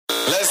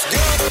Let's go.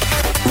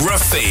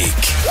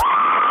 Rafiq.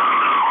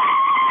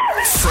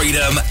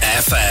 Freedom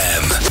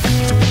FM.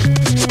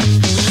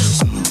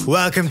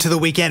 Welcome to the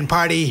weekend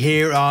party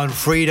here on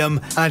Freedom.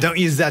 And I don't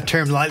use that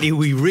term lightly.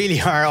 We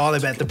really are all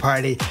about the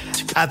party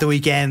at the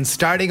weekend.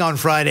 Starting on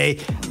Friday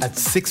at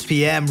 6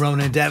 p.m,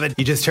 Ronan Devitt.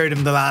 You just heard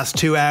him the last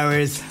 2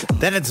 hours.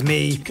 Then it's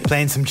me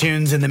playing some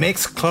tunes in the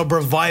mix. Club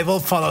Revival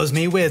follows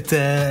me with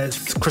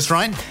Chris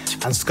Ryan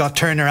and Scott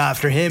Turner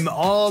after him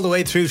all the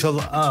way through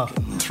till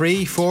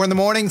 3, 4 in the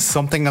morning,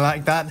 something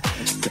like that.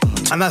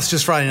 And that's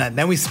just Friday night.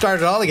 Then we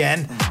start it all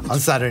again on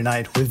Saturday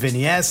night with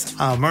Vinny S,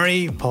 Al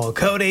Murray, Paul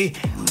Cody,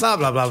 blah,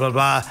 blah, blah, blah,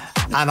 blah,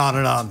 and on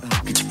and on.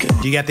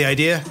 Do you get the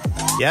idea?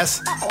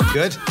 Yes?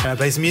 Good? Can I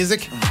play some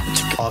music?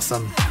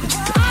 Awesome.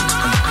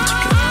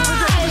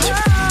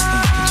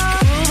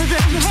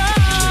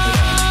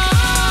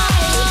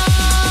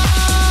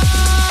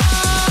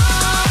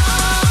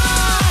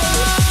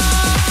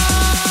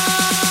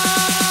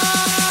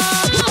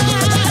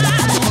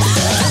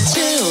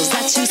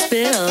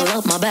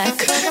 Up my back,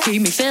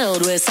 keep me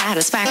filled with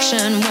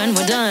satisfaction when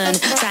we're done.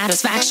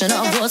 Satisfaction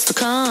of what's to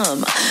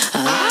come.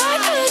 I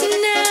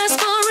couldn't ask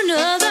for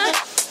another.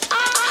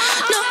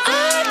 No,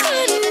 I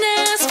couldn't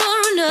ask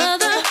for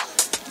another.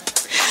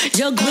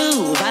 Your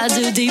groove, I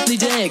do deeply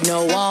dig.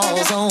 No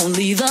walls,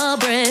 only the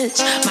bridge.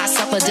 My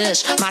supper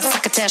dish, my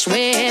succotash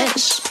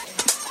wish.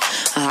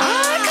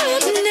 I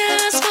couldn't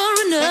ask for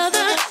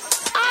another.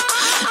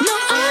 No,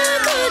 I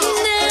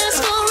couldn't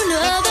ask for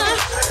another.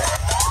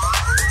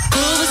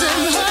 Groove is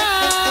in the heart.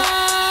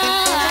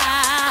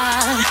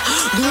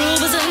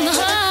 Groove is in the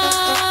heart.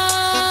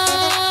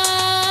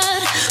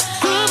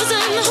 Groove is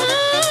in the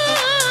heart.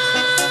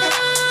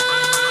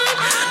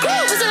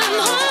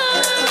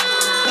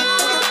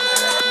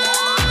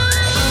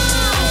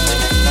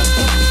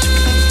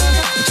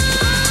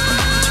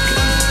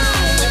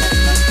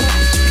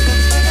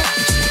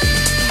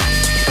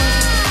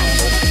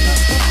 Groove is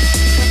in the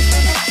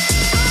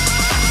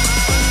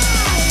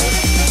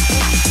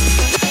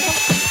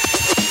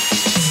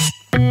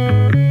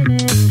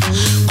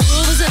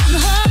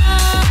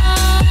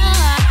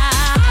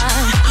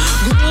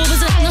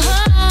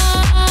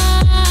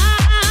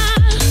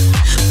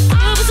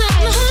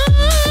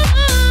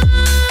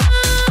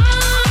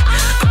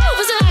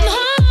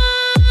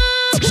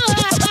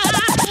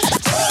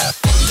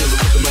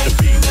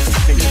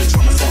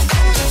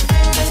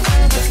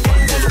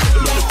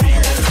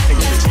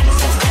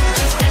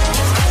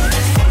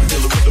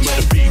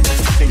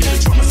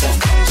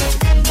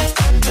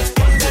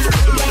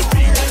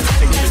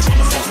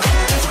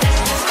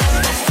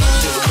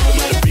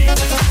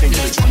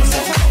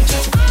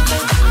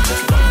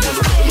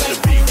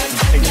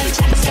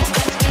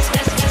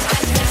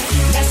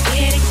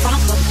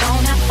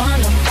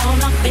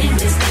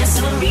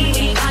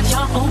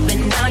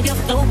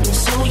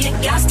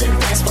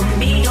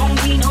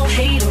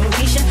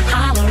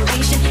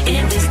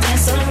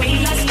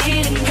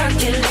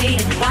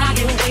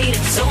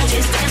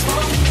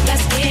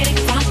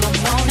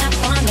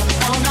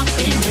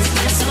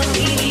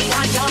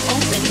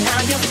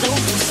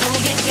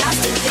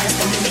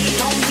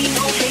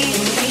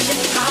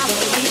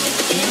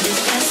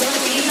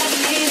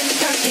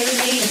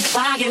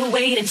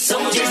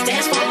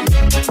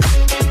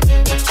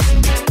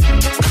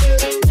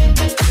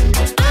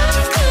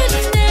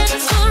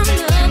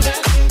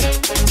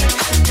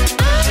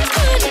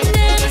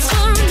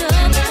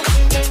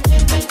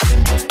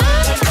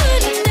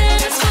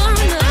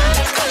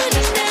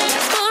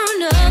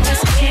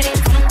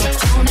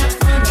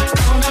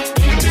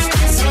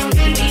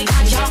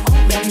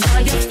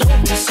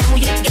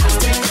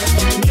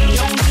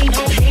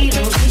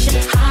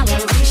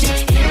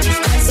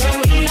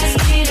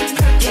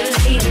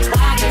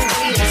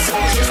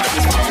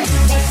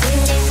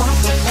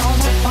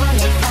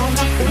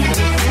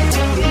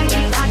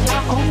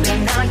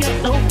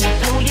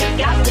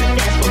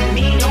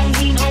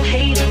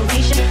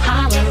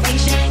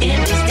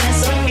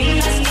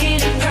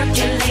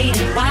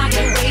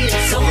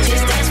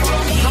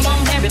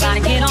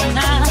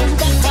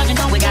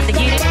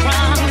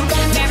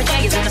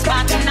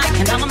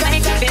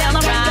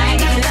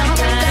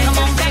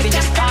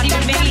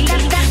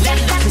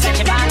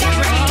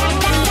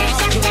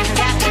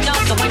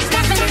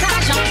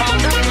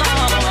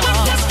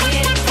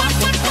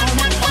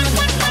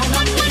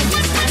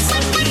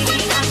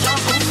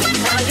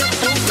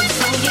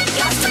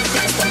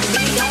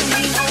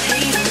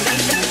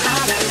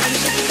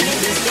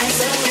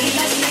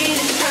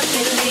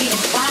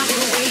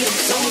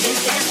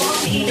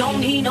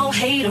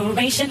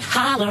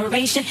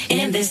holleration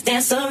in this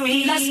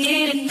dancery. Let's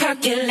get it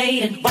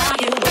percolating while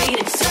you're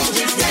waiting. So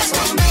just dance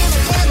for me.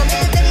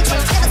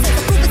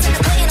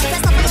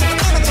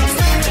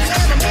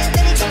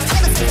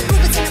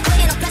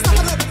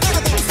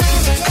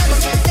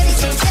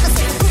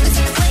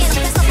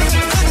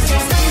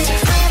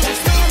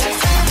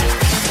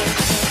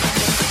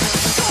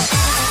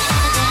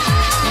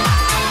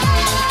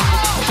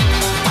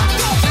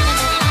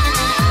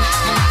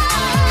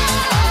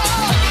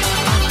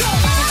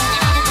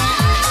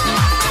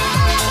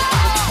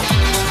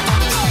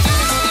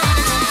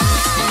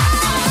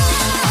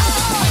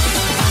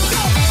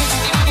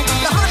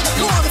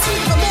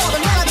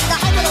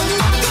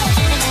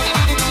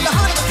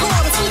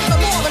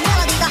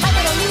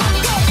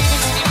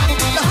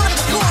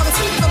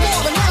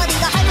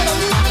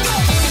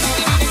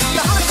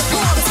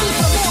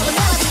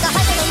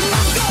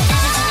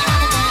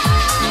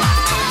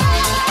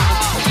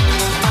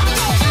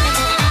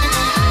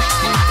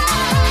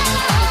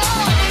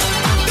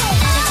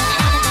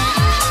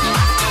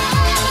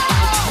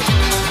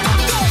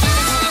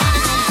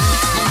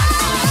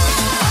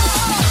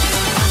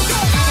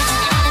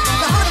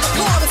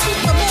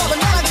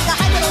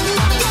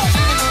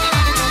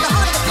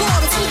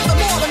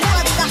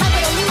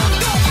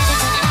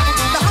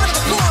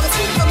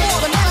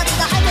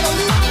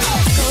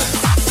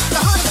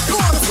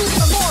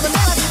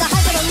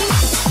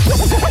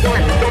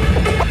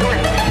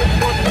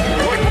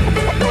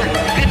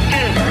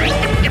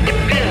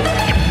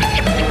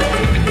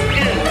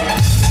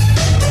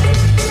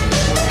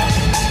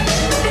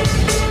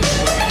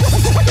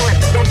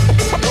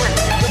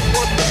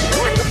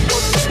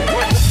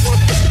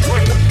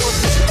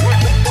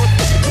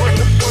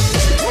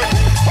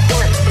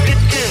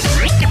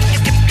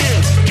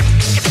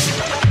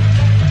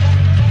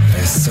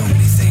 So many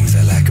things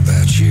I like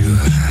about you.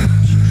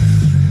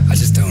 I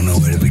just don't know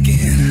where to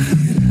begin.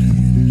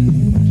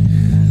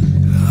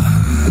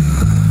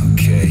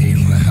 Okay,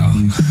 well,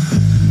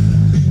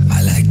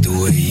 I like the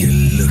way you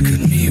look at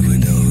me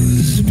with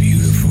those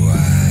beautiful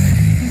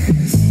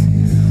eyes.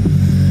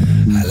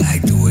 I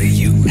like the way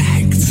you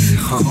act,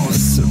 all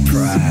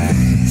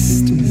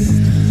surprised.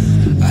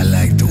 I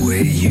like the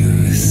way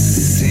you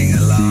sing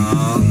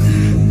along.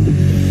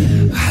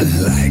 I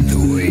like the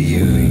way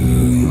you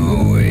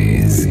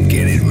always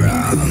get it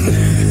wrong.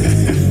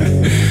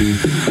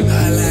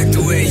 I like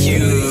the way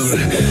you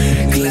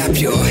clap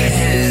your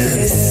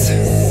hands.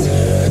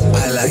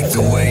 I like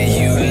the way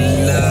you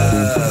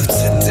love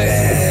to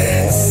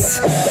dance.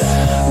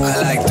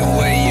 I like the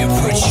way you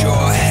put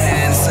your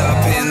hands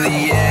up in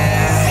the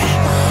air.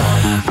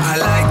 I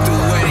like the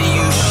way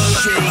you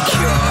shake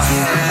your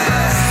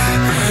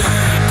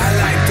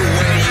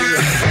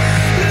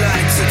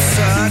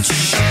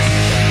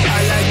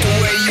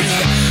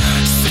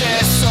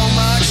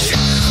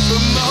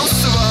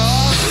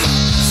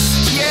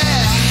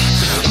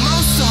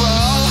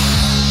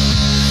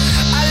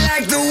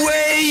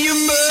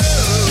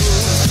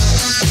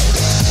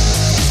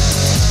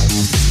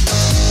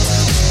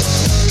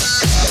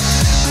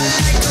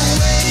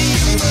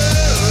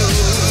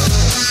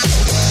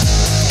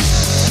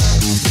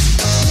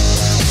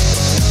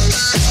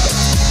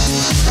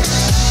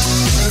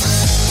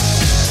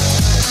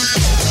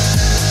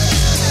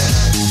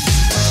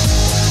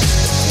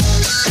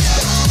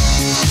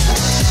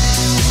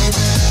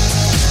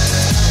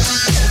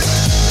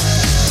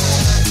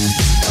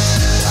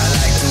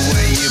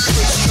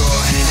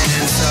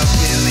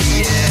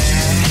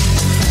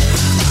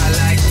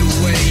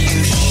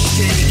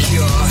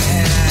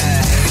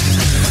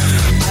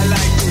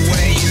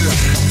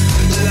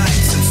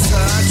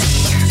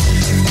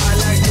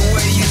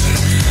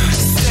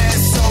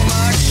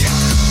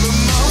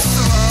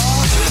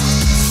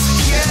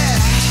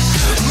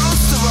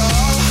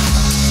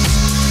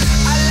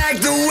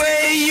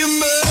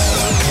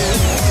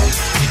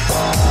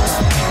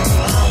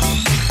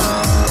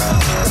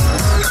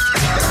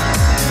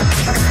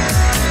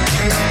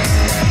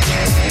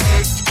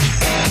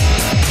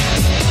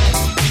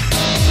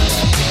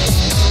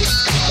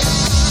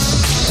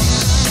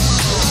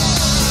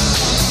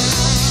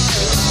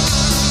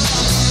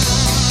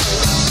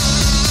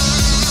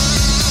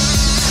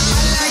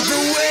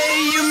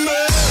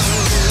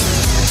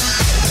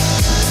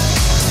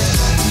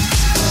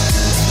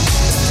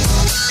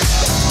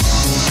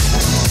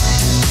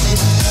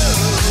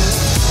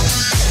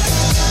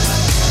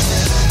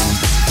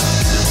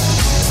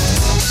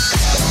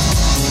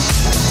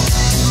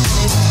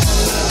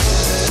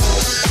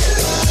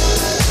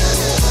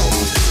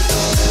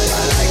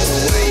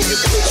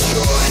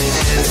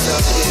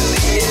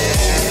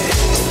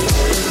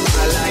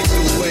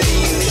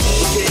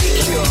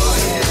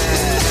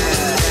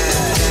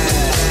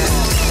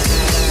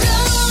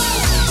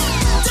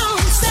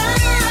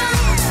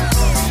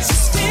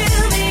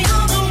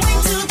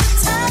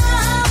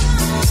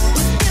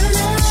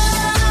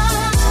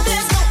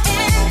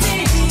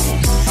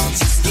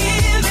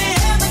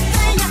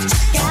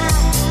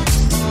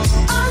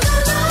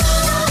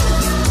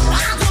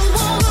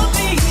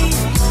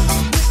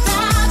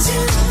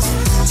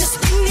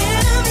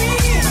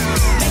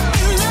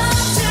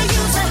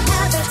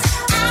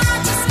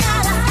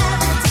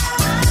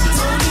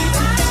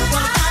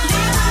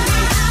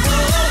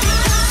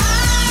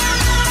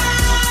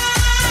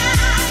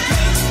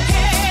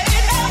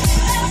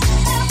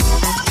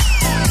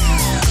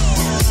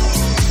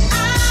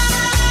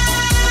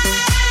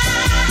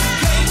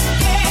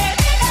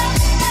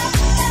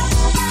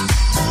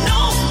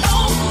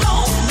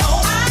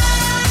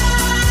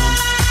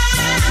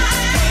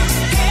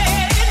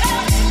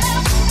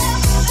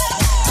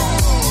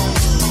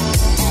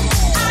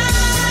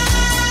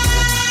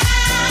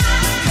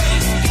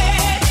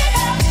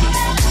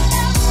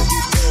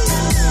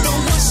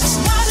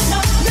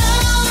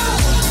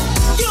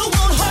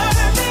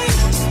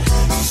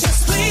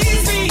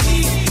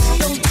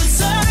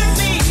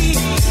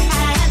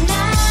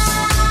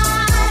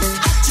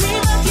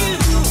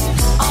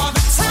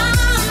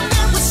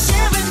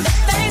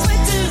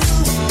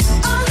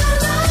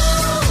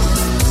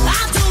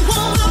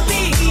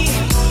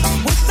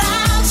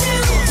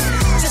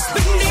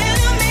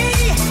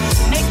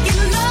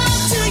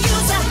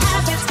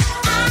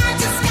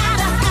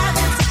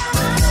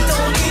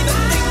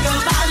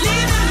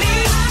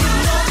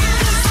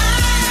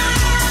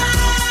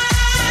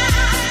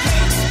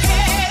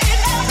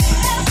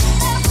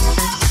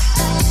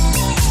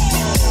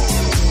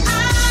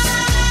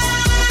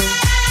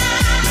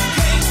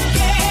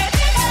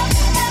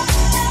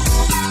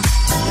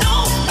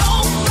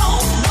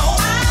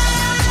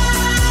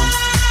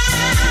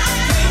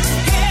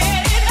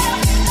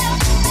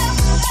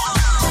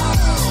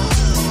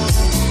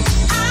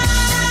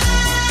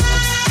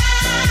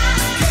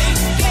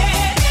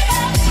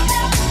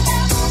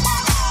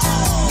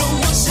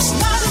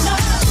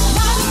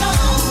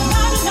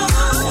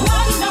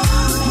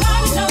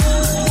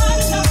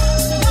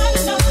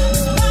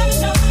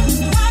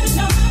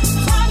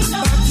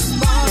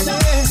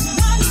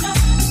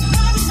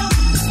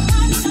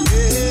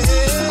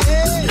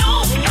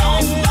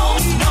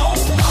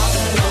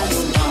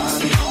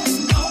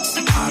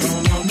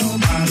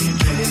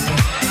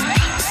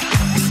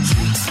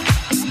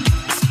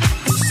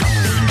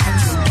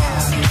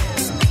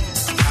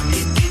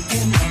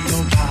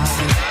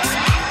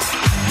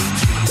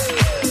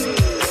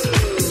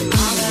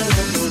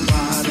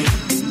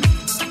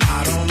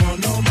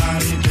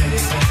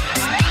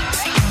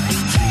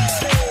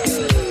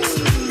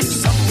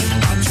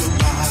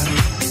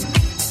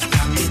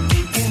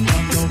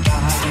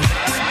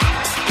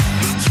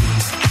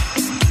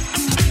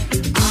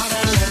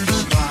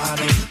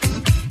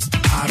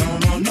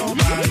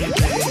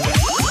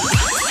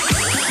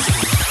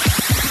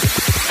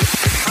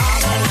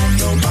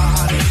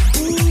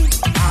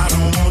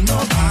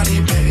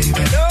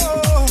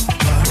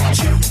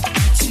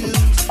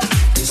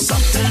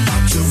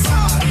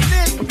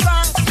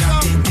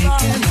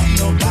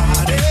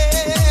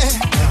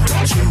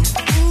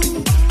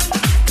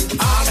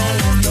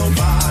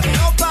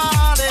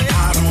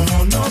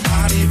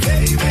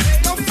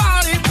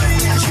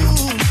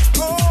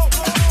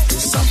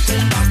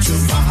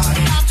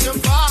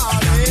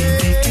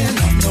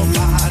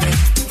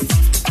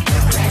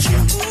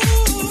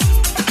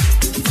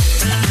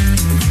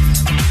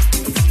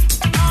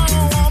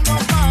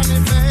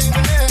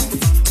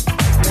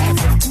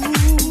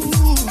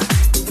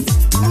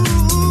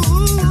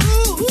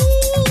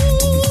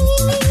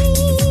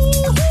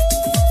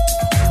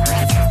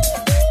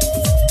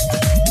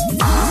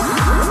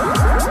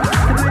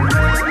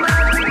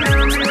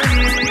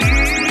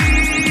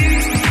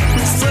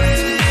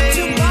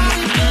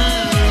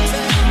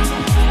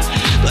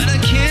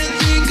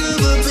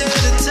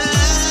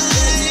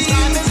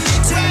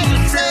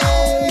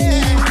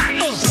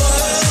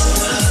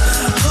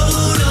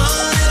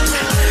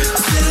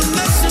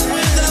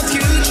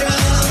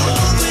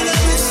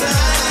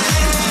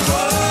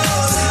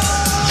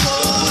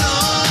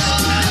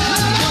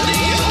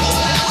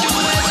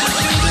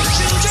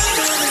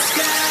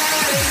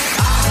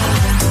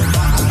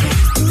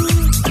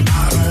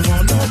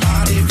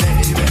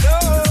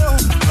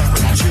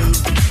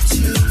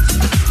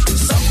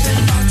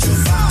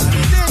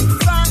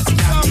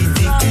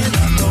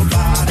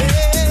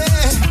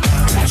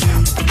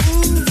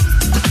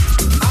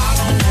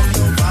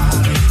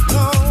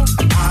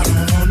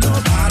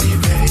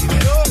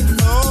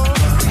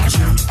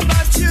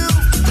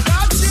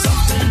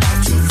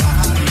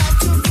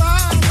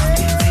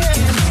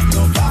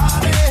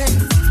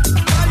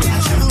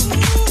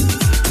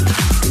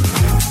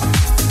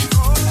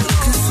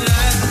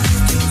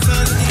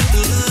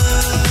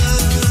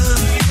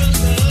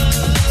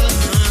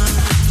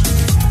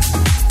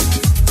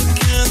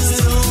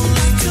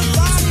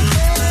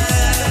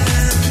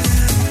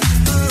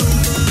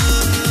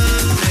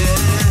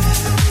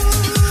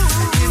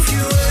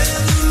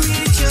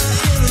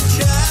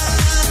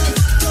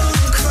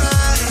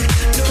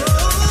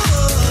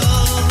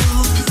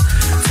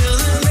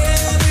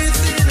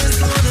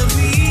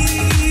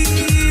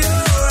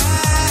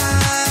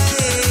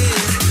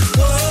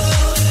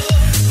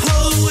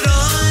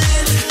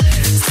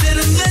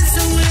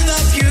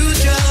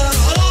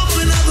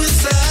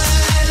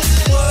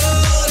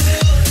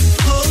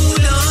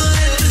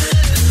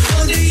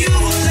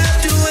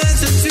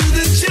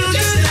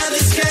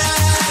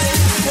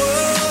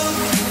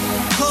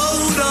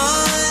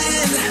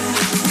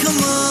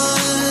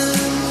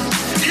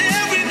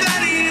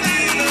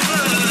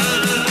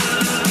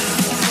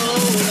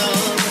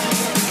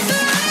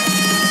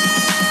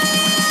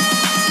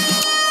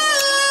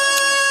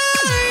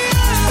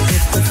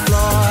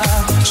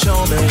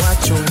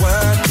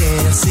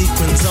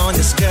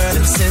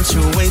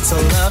accentuates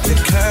all of the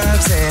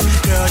curves. And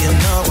girl, you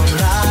know I'm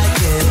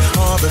liking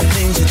all the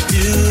things you're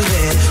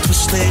doing,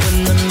 especially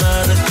when the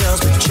other girls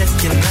be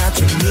checking out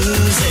your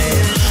moves.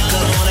 And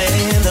girl, I wanna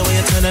end the way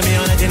you're turning me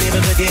on, I can't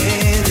even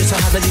begin. Just so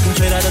hot that you can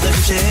trade out of the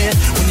shit.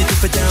 When you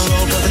dip it down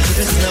low, brother, keep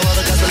it slow. All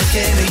the guys are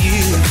looking at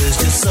you, 'cause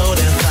you're so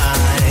damn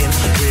fine.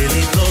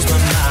 Really blows my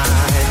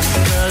mind.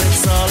 Girl,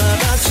 it's all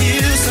about you,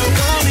 so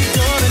don't be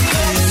doing it.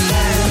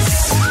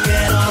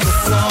 Get on the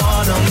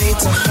floor, don't need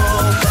to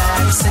hold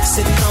back.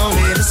 Sexy, don't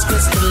need to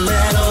split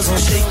stilettos, I'm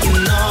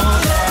shaking all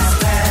that.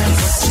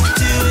 What you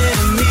doing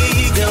to me,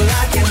 girl,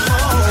 I can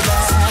hold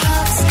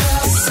that.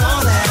 It's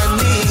all that I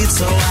need,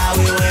 so while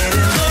we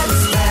waiting,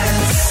 let's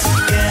dance.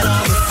 Get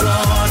on the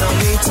floor, don't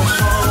need to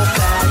hold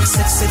back.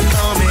 Sexy,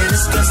 don't need to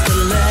split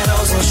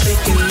stilettos, I'm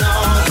shaking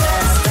all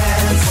that.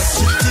 What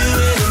you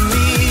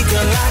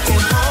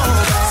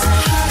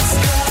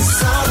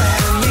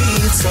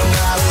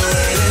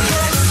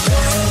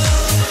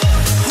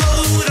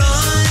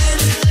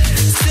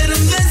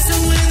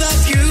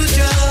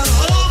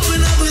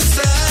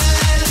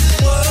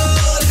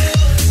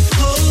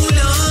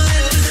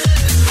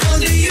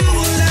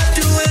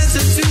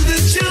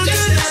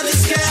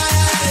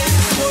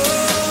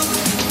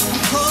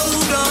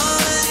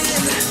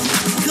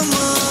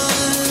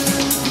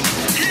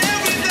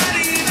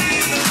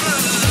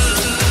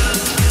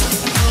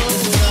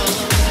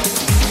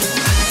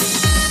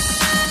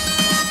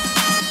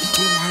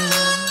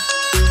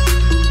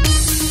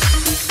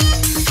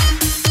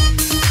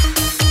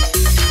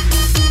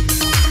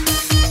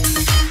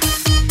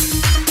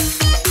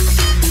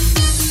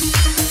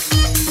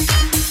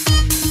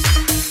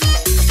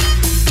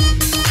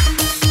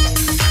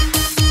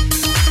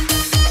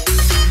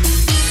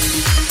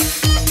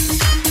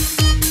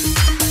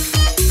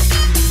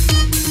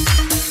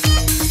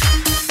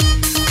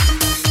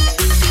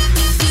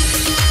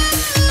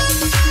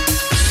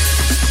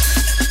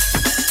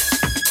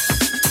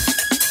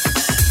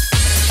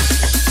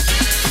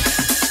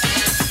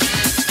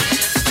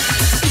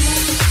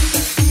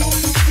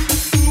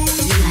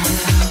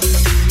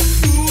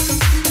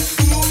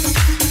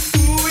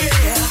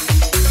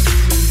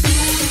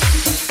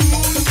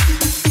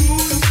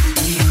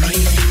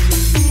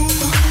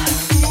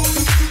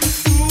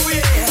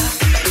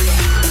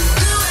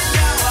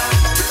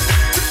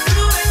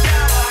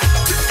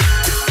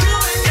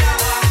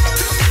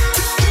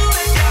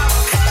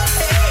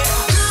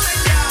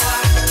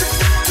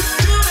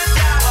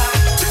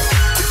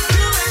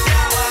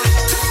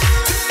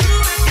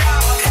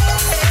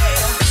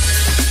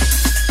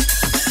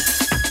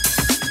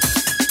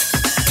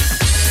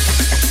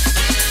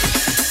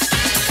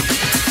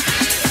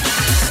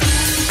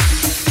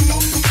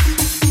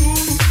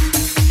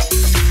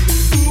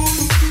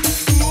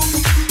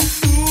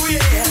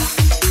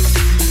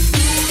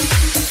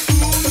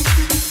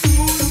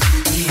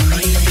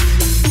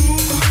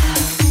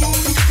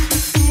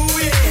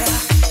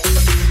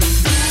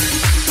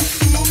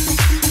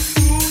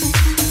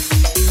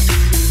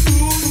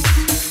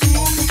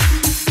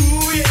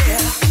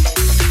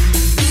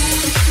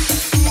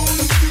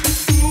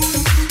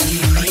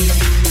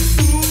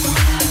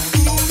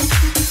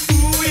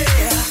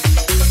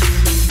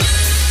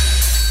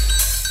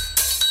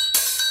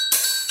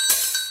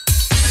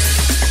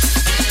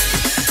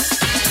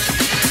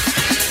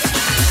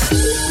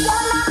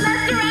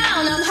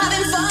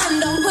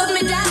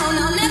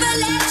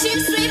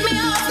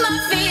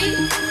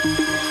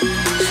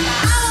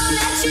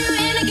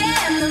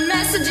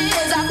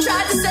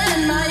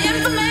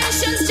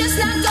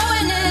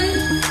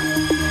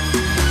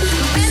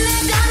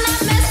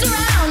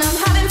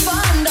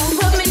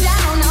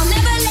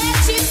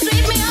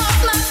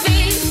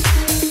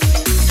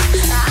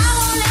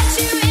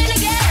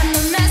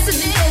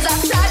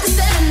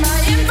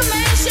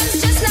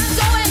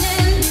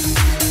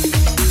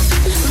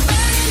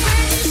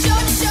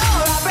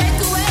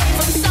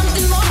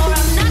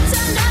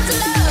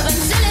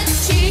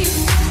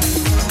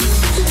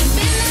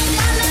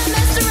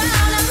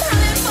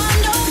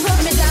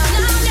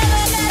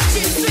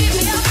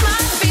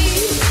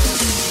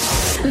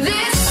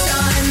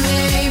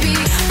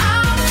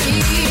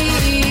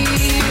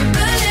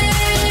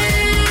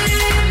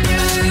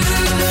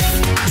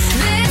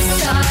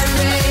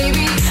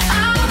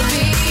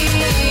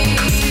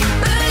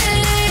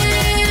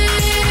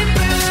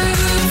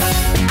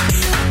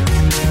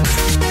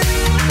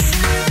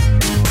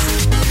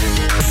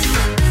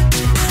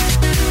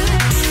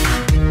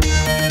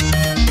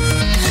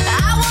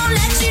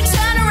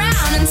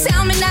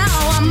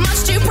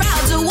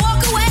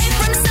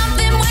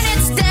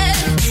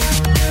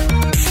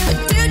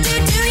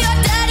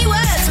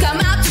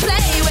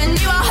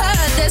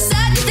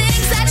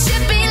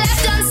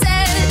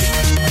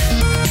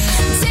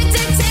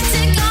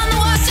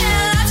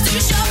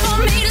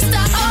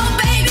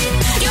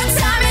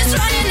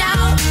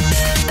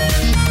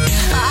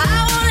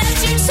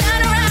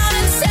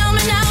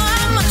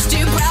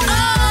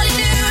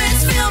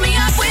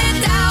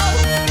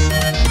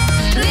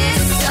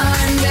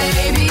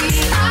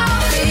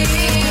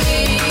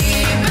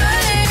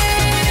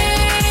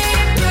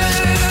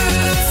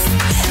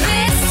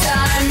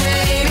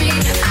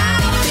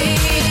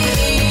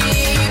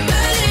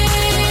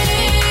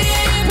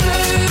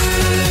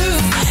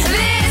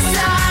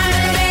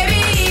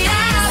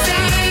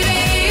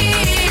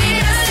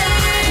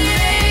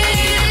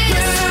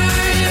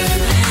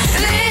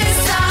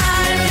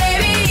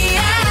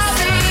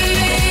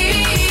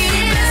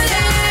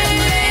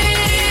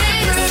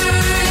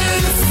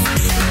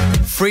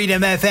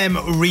Freedom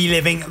FM,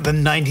 reliving the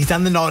 90s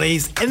and the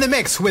noughties in the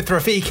mix with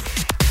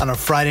Rafiq on a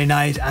Friday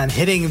night and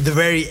hitting the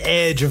very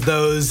edge of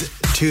those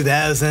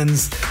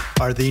 2000s,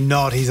 or the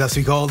noughties as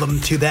we call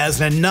them.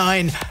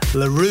 2009,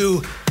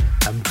 LaRue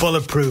and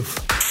Bulletproof.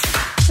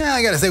 Yeah,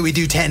 I gotta say, we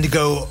do tend to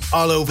go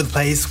all over the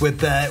place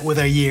with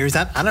our years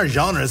and our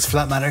genres for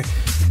that matter.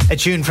 A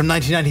tune from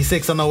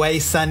 1996 on the way,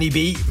 Sandy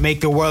B, Make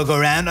the World Go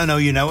Round. I know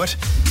you know it.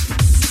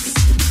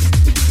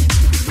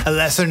 A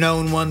lesser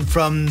known one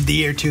from the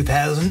year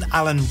 2000,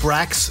 Alan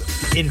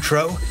Brack's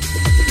Intro.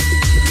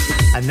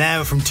 And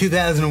now from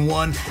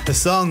 2001, a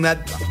song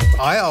that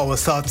I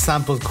always thought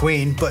sampled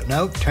Queen, but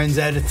no, turns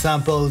out it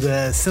sampled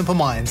Simple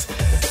Minds.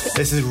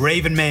 This is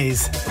Raven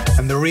Maze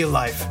and The Real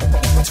Life.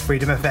 It's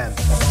Freedom FM.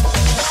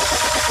 Life.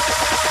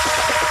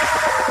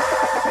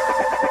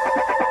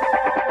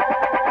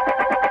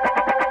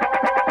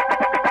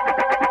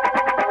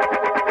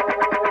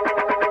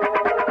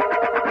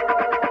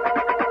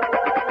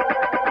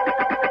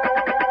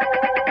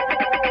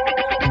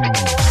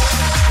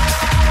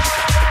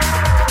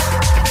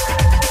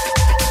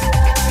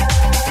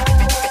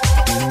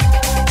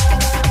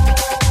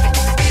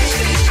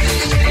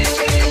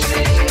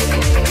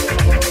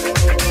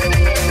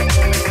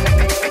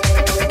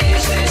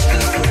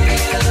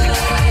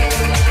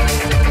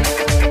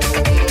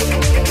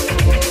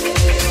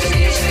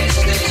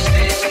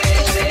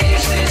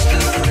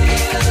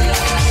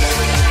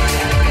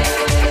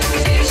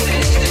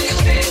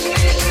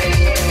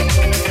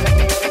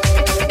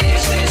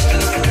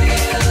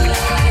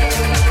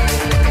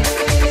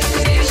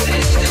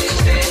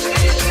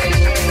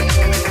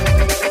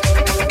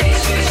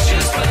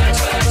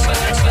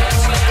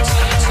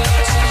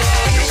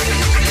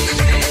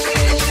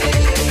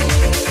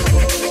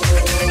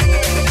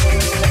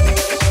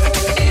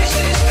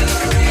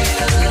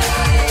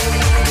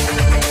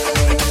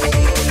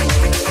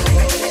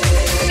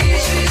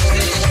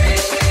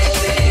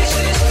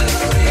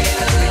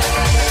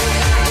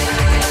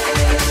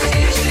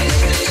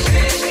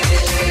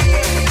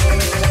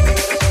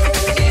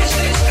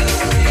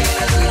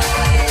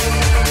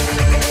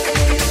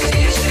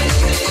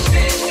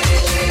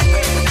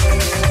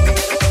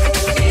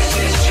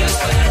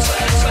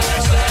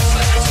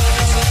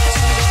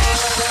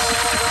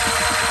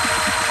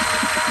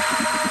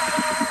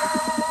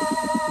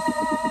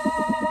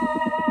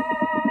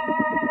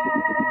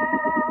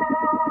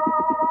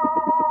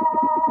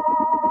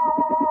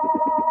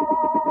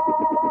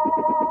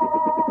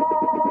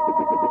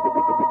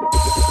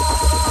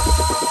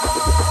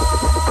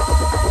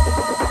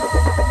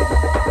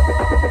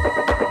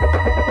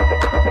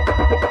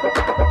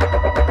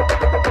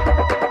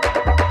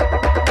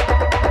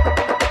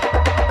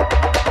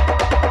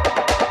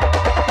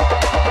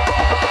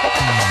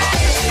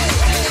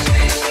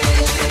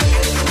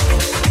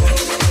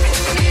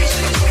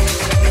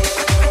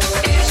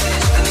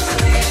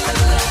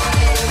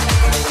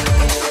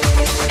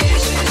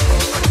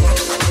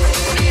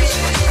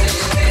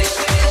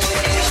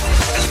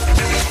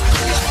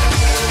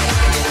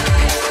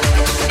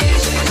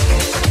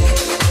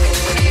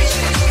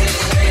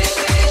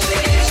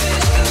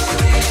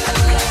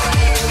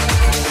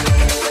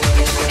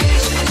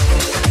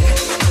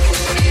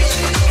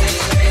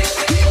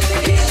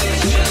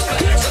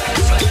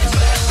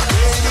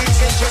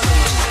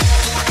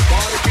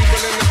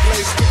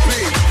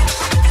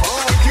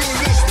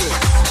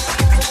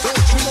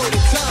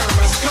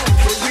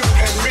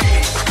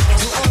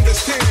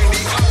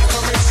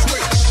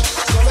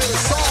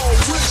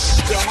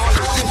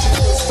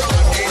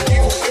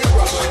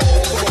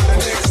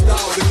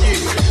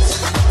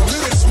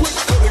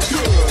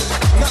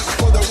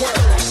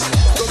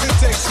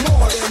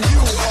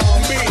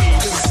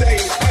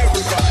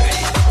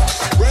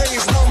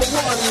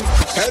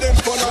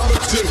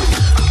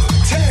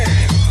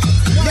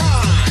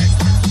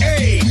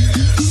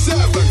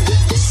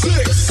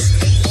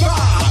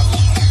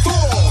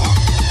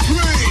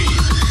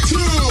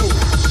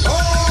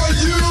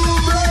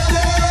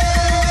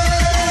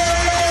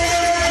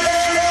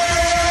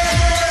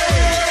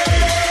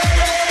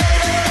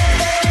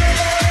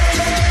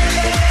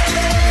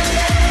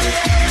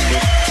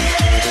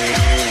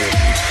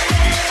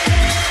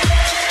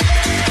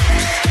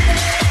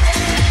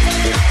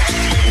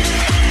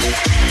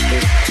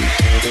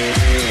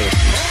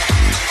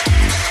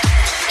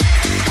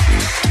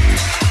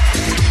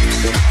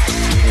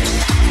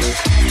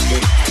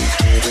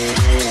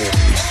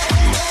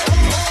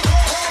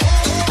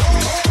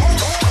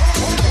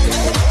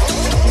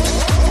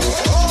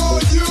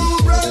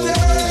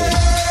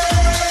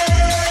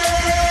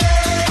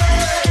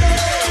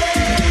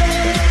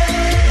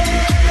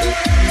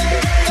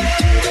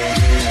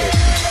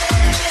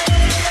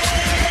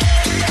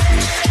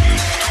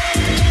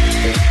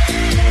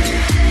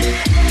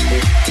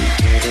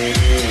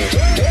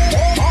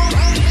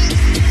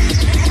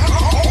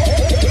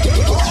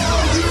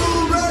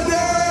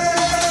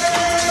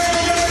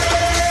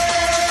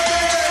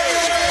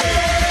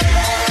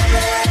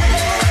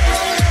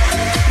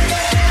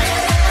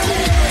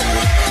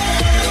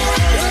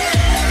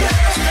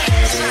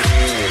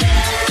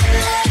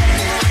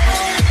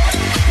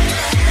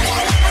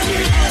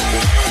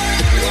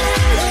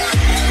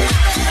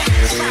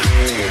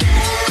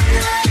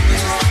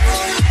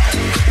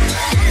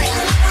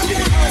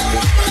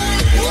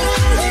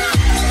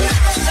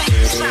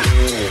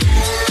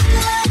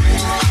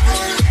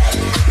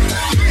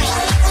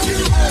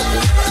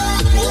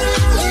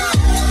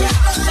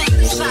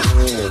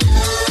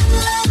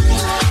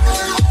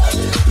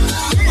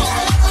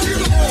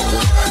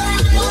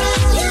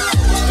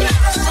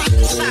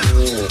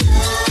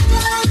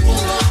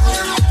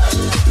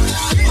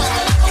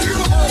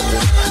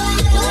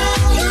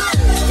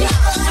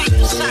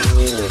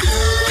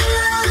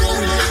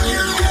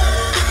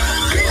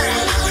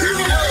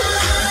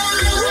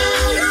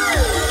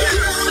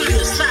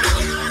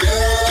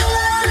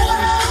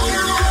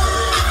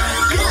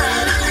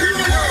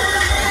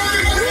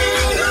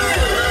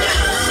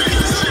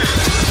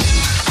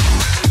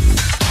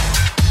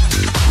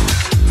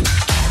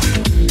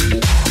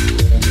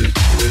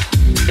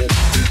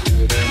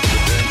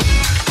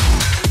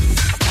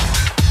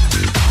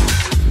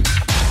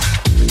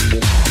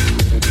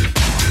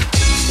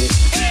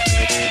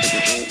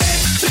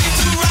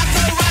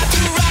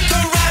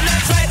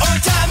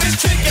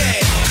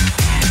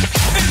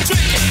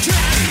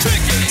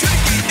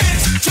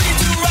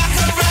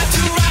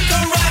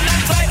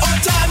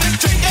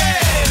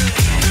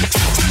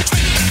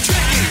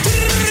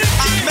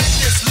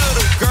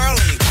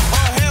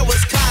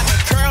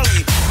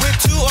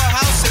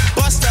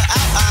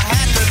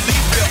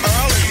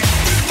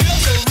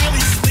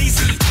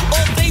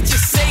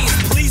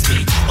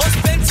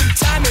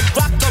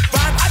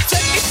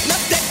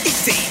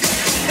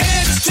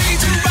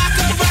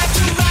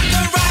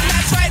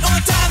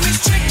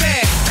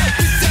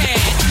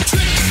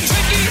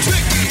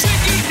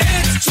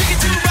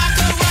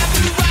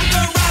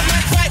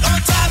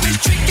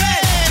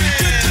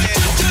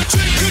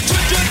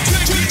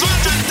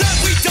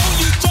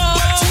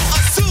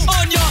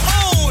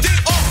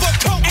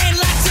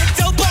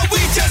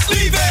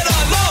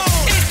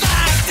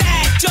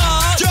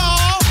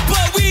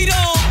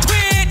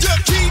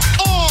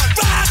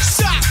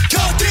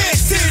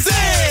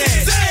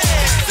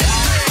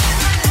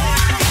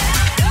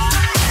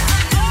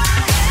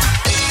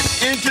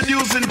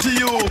 introducing to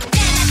you.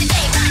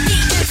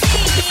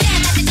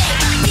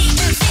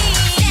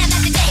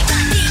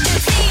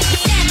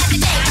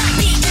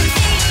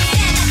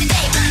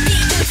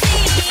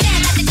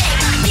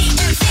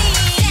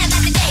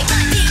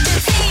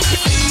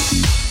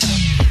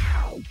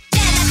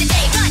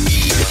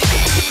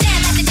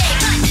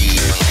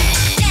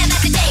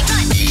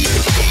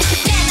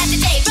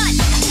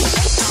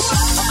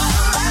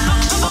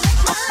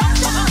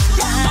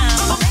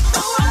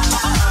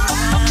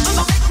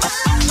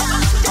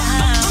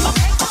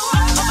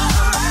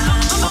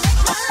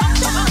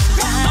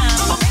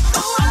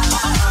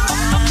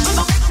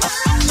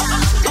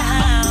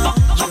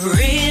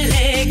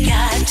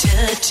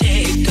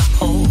 Take a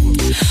hold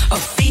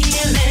of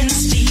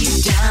feelings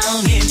deep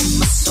down in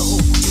my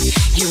soul.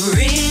 You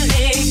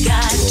really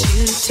got to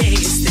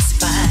taste this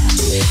fire.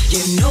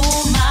 You know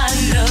my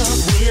love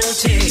will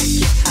take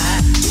you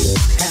high.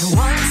 And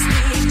once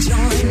we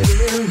join,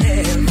 we'll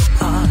never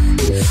part.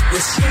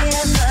 We'll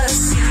share the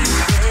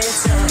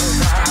secrets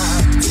of our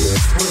hearts.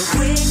 We'll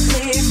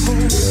quickly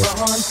move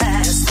on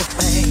past the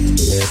pain.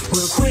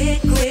 We'll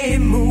quickly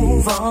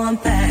move on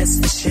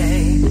past the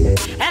shame.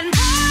 And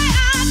I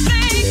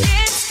think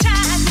it's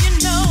time, you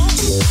know,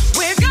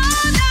 we're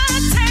gonna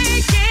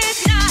take it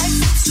nice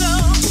and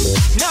slow.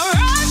 No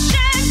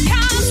rushing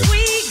 'cause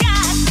we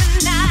got the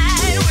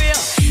night.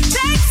 We'll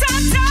take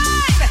some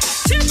time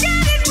to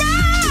get it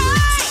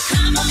right. So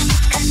come on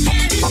and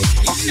get it.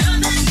 You know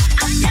that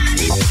I got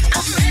it.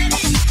 I'm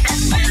ready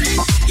and willing.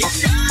 You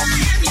know I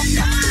am, you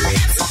know I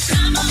am. So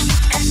come on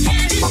and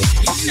get it.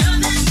 You know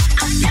that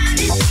I got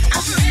it.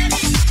 I'm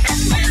ready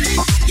and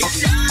willing. You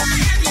know I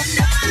am, you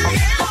know I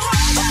am.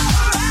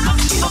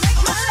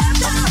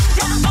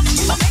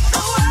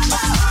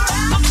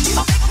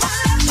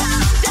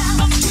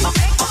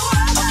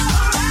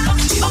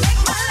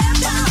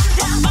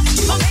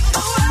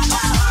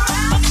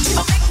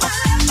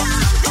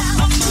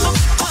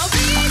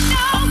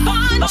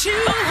 To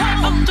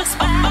hold us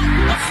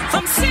back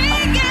from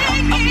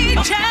singing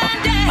each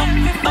and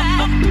every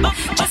fact,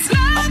 just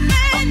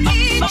loving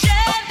each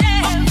and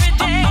every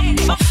day,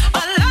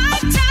 a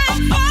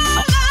lifetime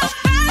full of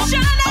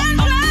passion and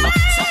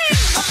play.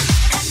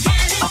 And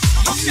get it,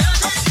 you know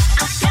that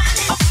I got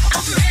it,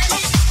 I'm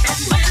ready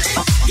and willing,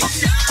 you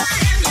know I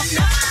am, you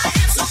know I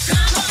am, so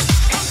come on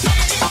and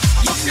get it,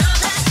 you know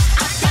that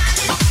I got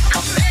it,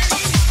 I'm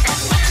ready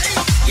and willing,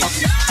 you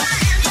know I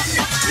am, you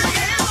know I am.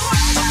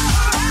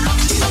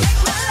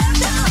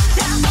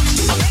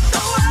 Make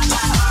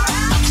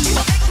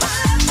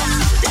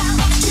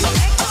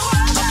the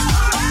world go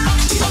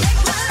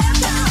round.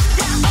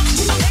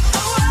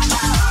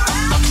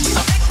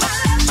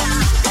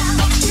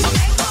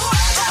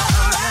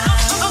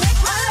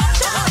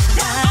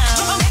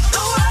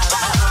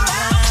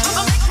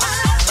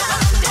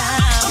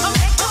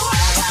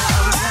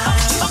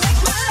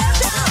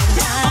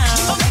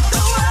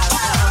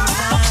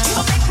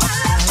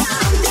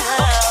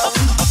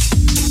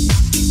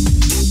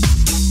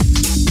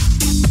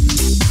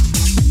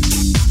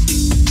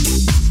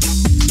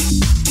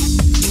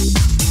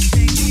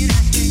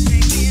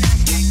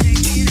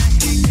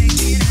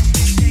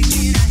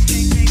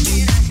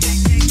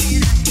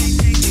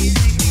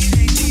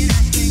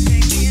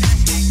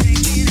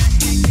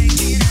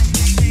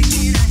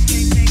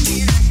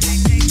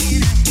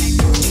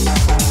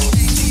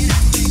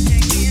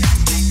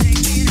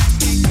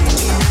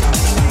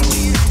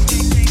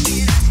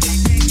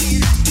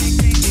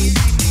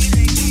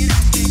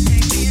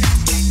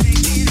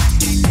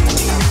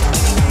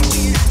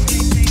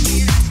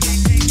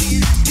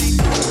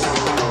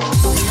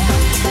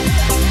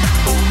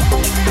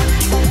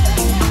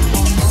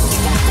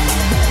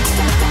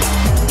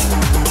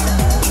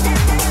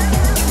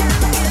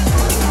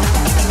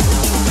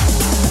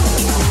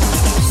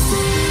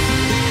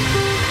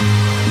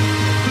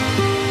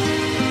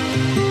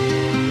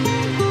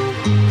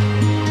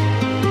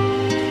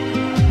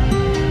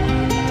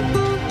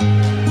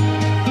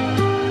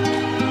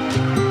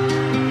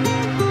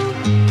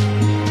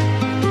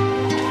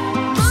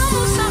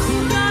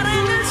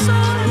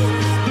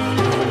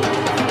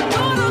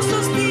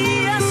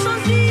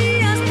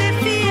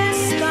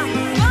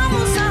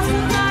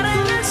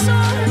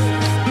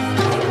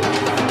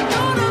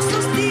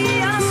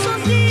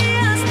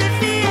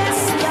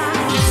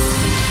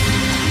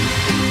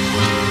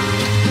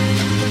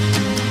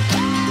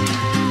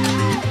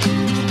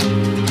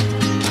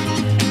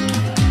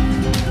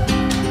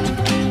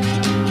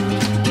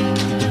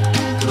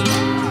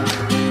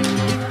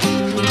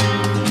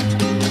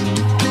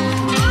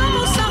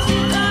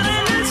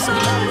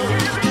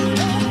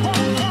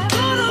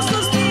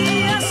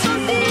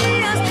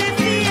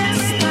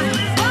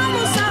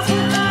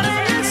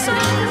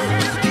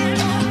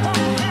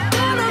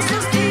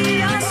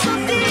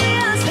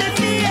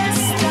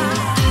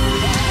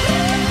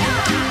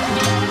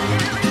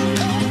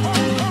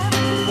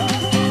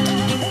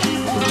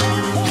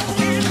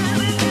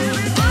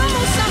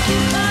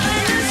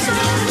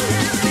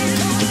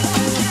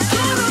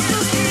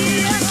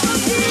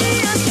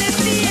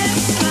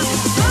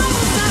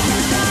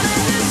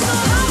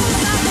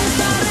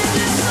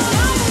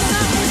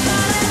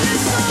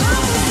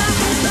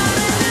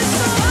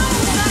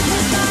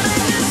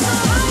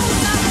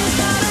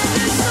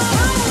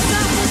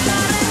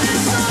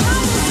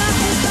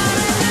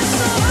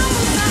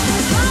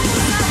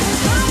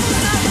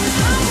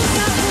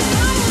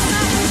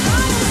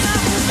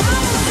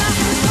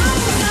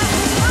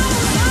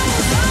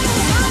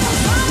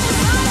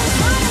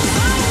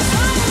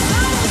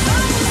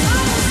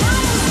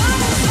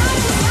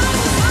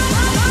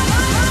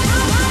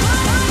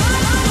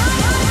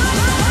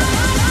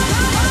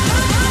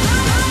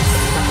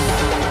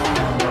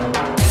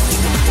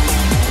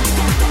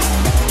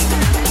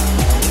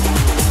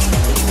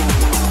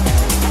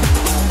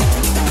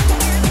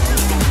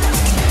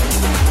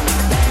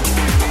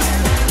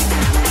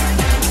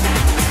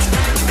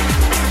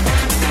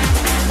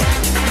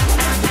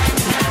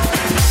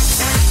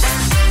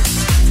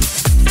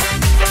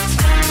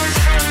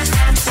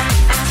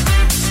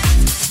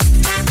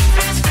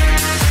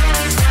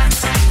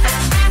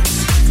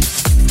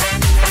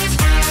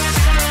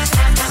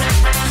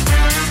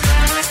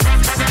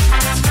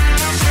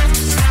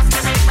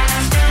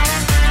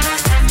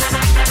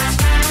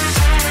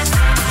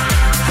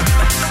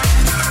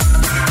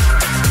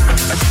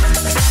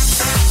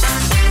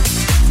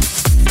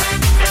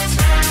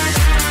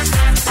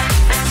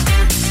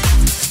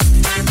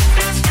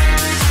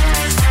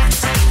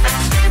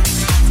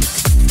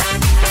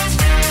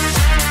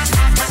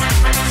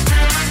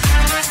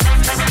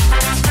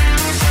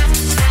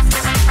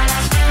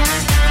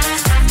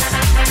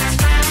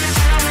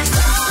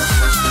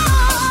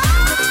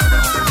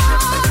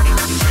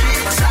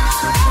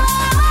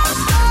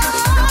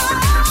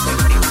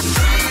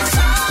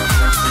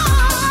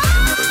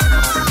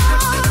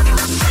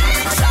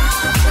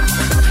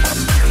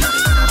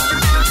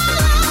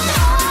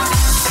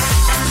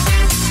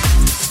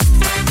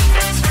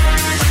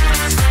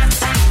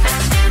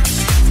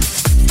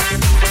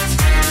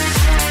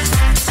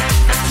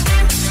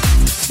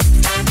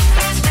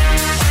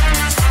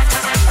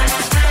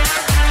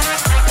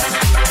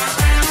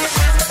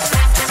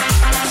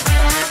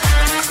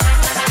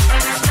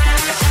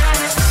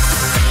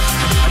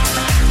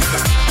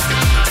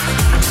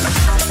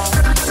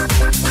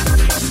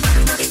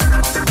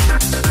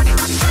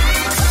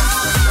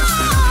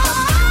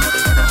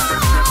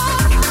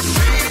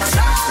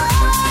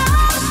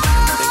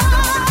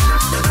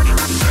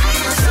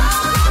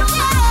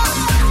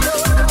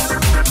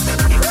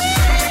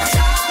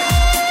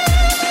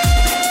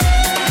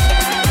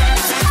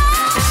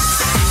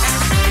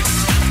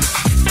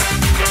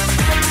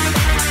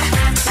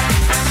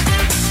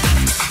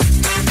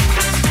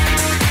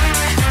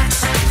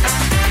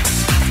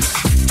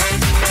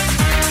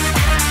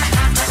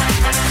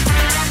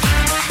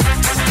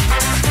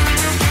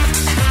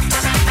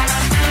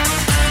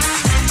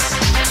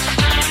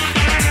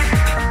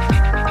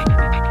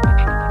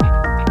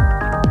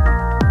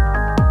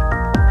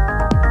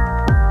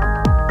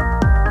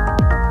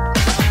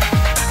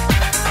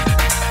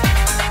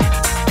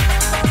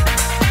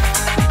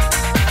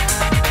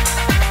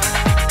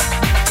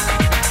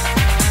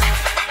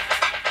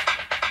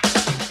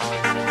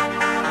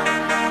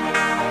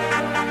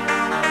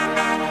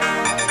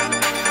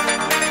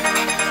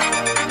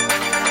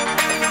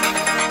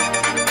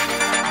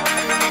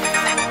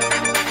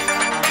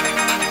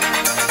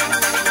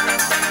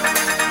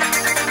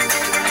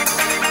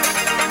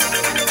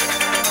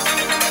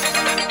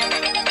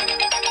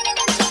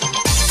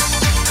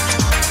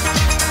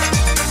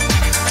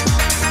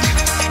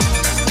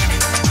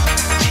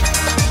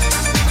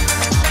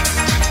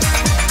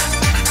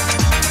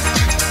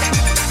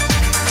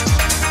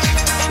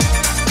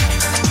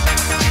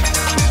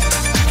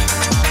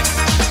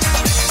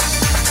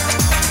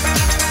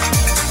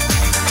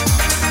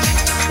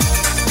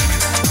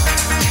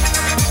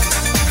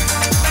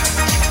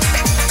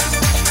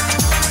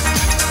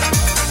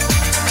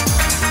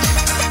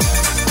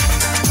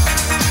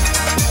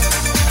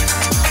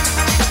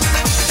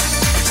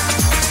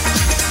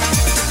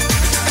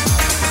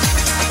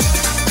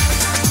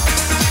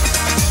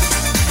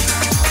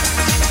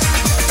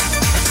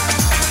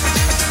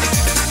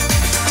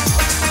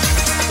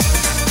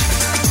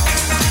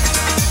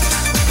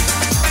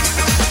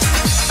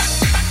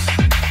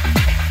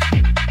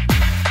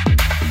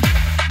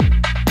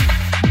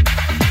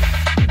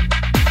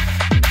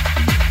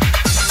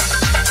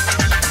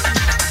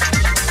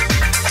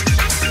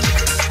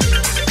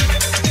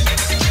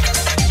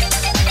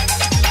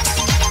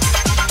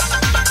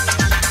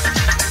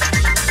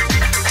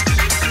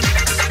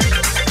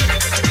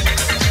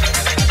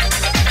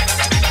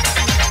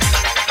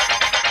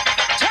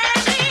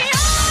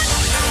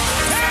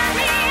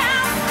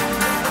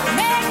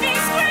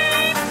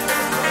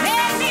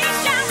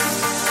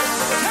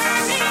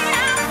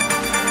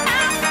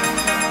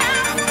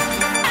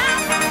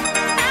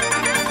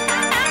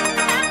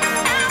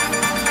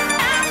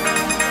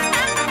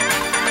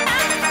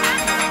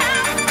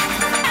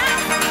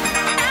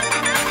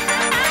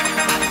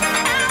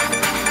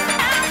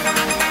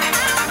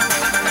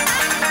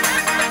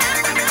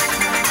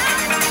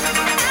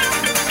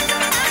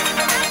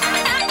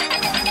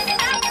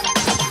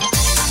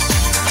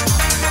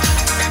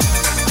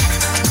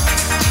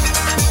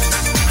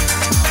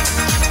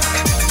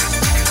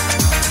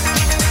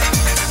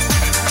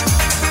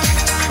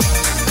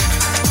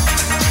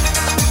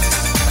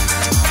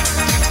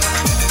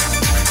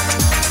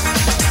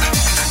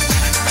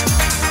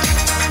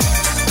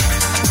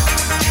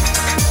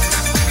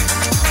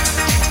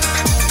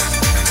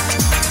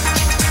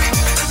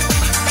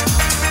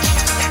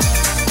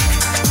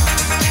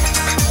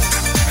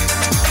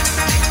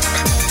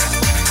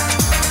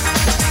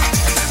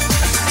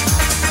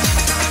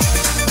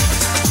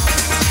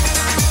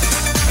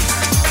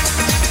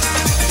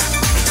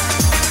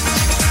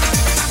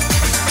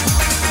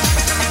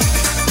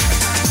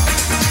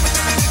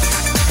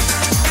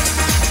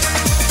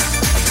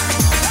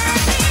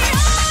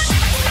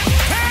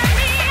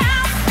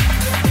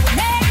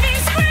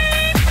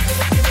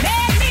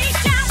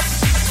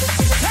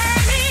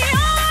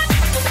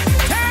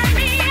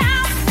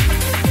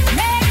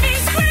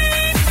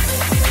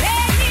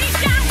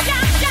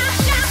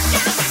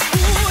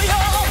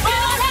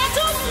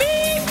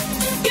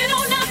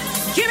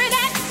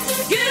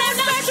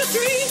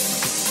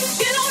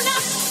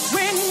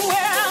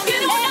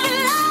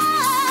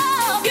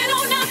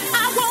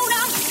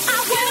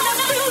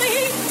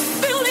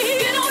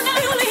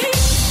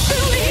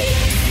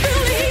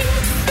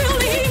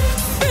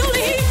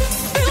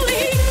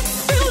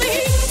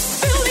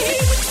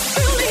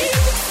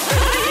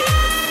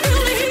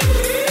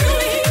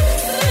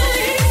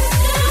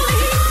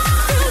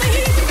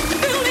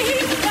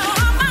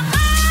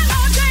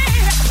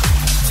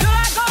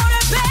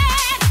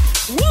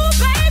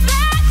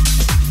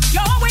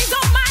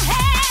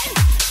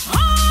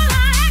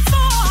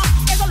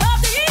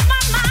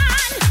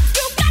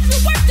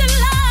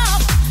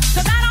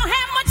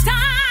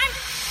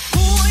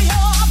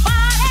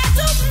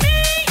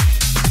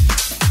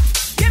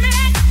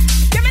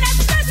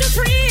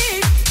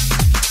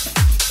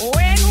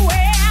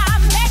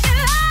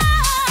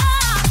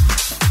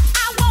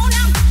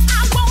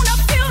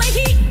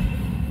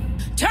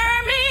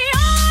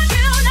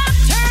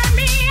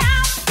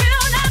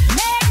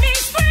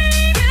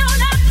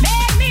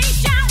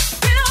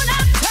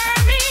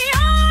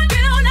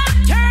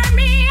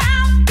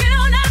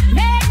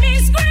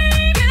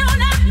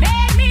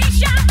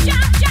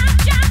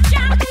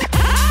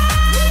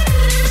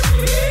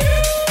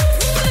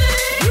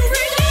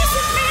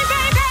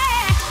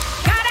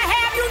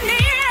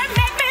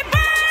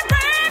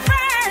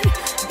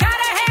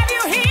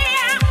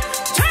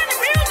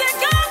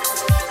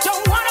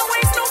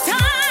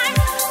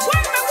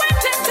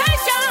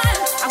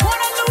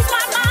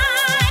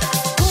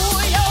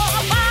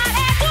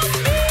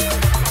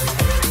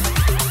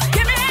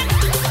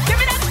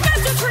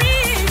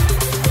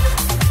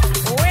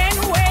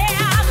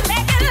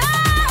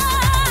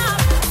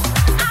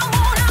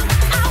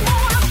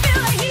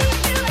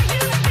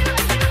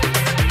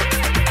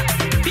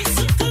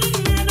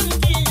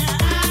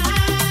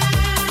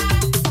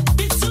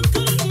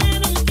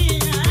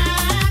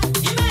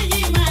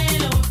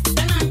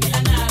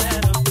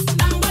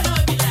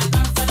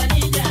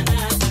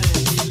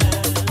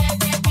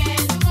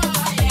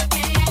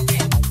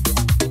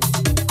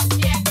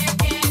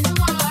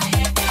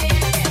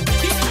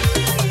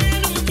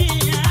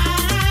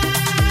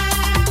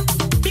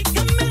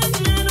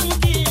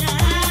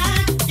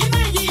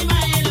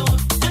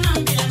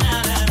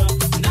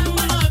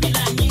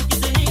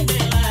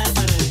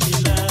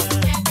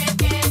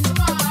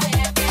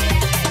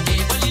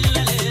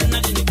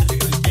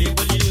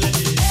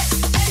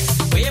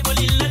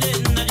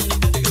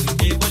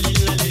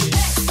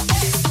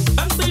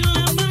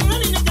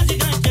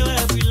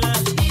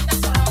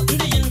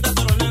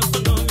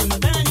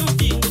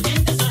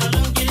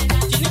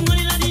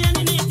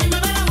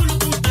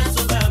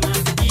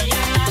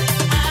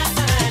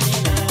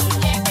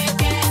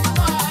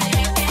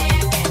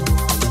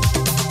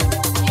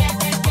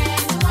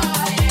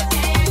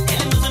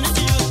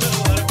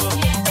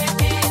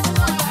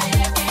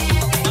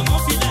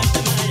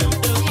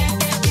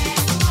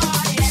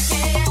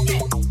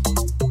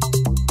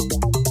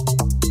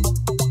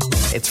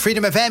 It's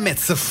Freedom FM,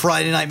 it's the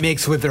Friday Night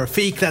Mix with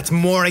Rafiq. That's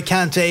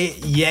Morikante,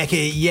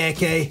 Yeke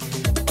Yeke.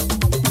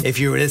 If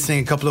you were listening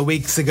a couple of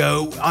weeks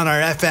ago on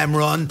our FM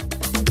run,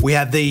 we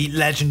had the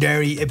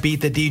legendary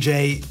Ibiza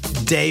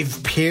DJ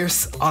Dave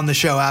Pearce on the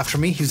show after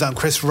me. He was on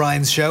Chris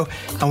Ryan's show,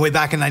 and way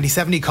back in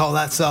 97 he called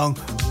that song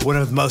one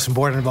of the most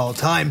important of all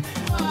time.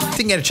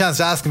 Didn't get a chance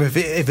to ask him if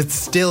it's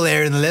still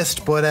there in the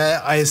list, but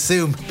I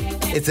assume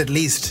it's at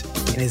least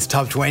in his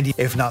top 20,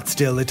 if not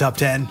still the top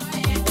 10.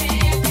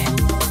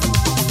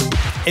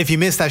 If you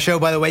missed that show,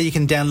 by the way, you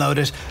can download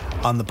it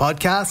on the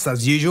podcast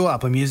as usual,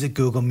 Apple Music,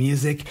 Google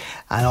Music,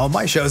 and all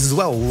my shows as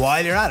well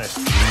while you're at it.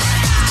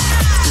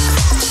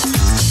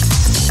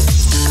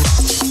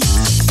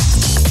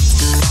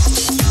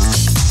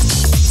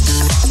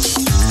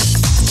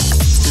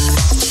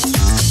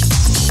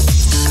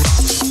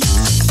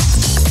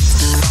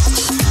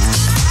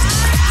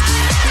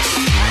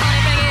 Yeah,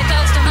 honey, bring it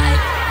close to my.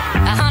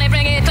 Honey,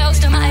 bring it close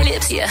to my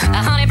lips. Yeah,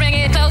 honey, bring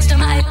it close to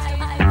my.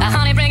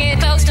 Honey, bring it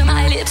close to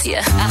my lips.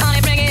 Yeah,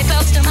 honey, bring it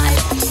close to my.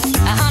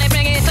 Honey,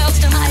 bring it close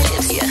to my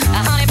lips. Yeah,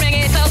 honey, bring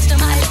it close to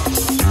my.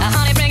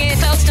 Honey, bring it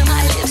close to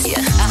my lips.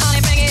 Yeah,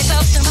 honey, bring it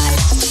close to my.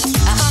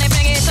 Honey,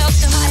 bring it close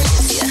to my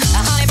lips. Yeah,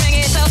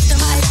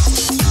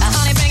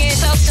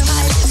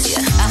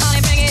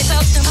 honey, bring it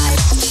close to my.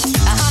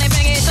 Honey,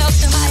 bring it close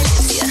to my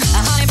lips. Yeah,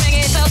 honey, bring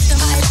it close to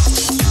my.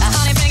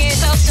 Honey, bring it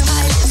close to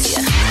my lips.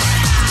 Yeah,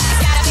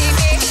 gotta be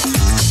big.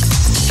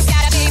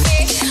 Gotta be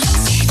big.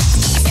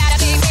 Gotta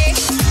be big.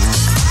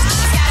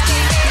 Gotta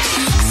be big.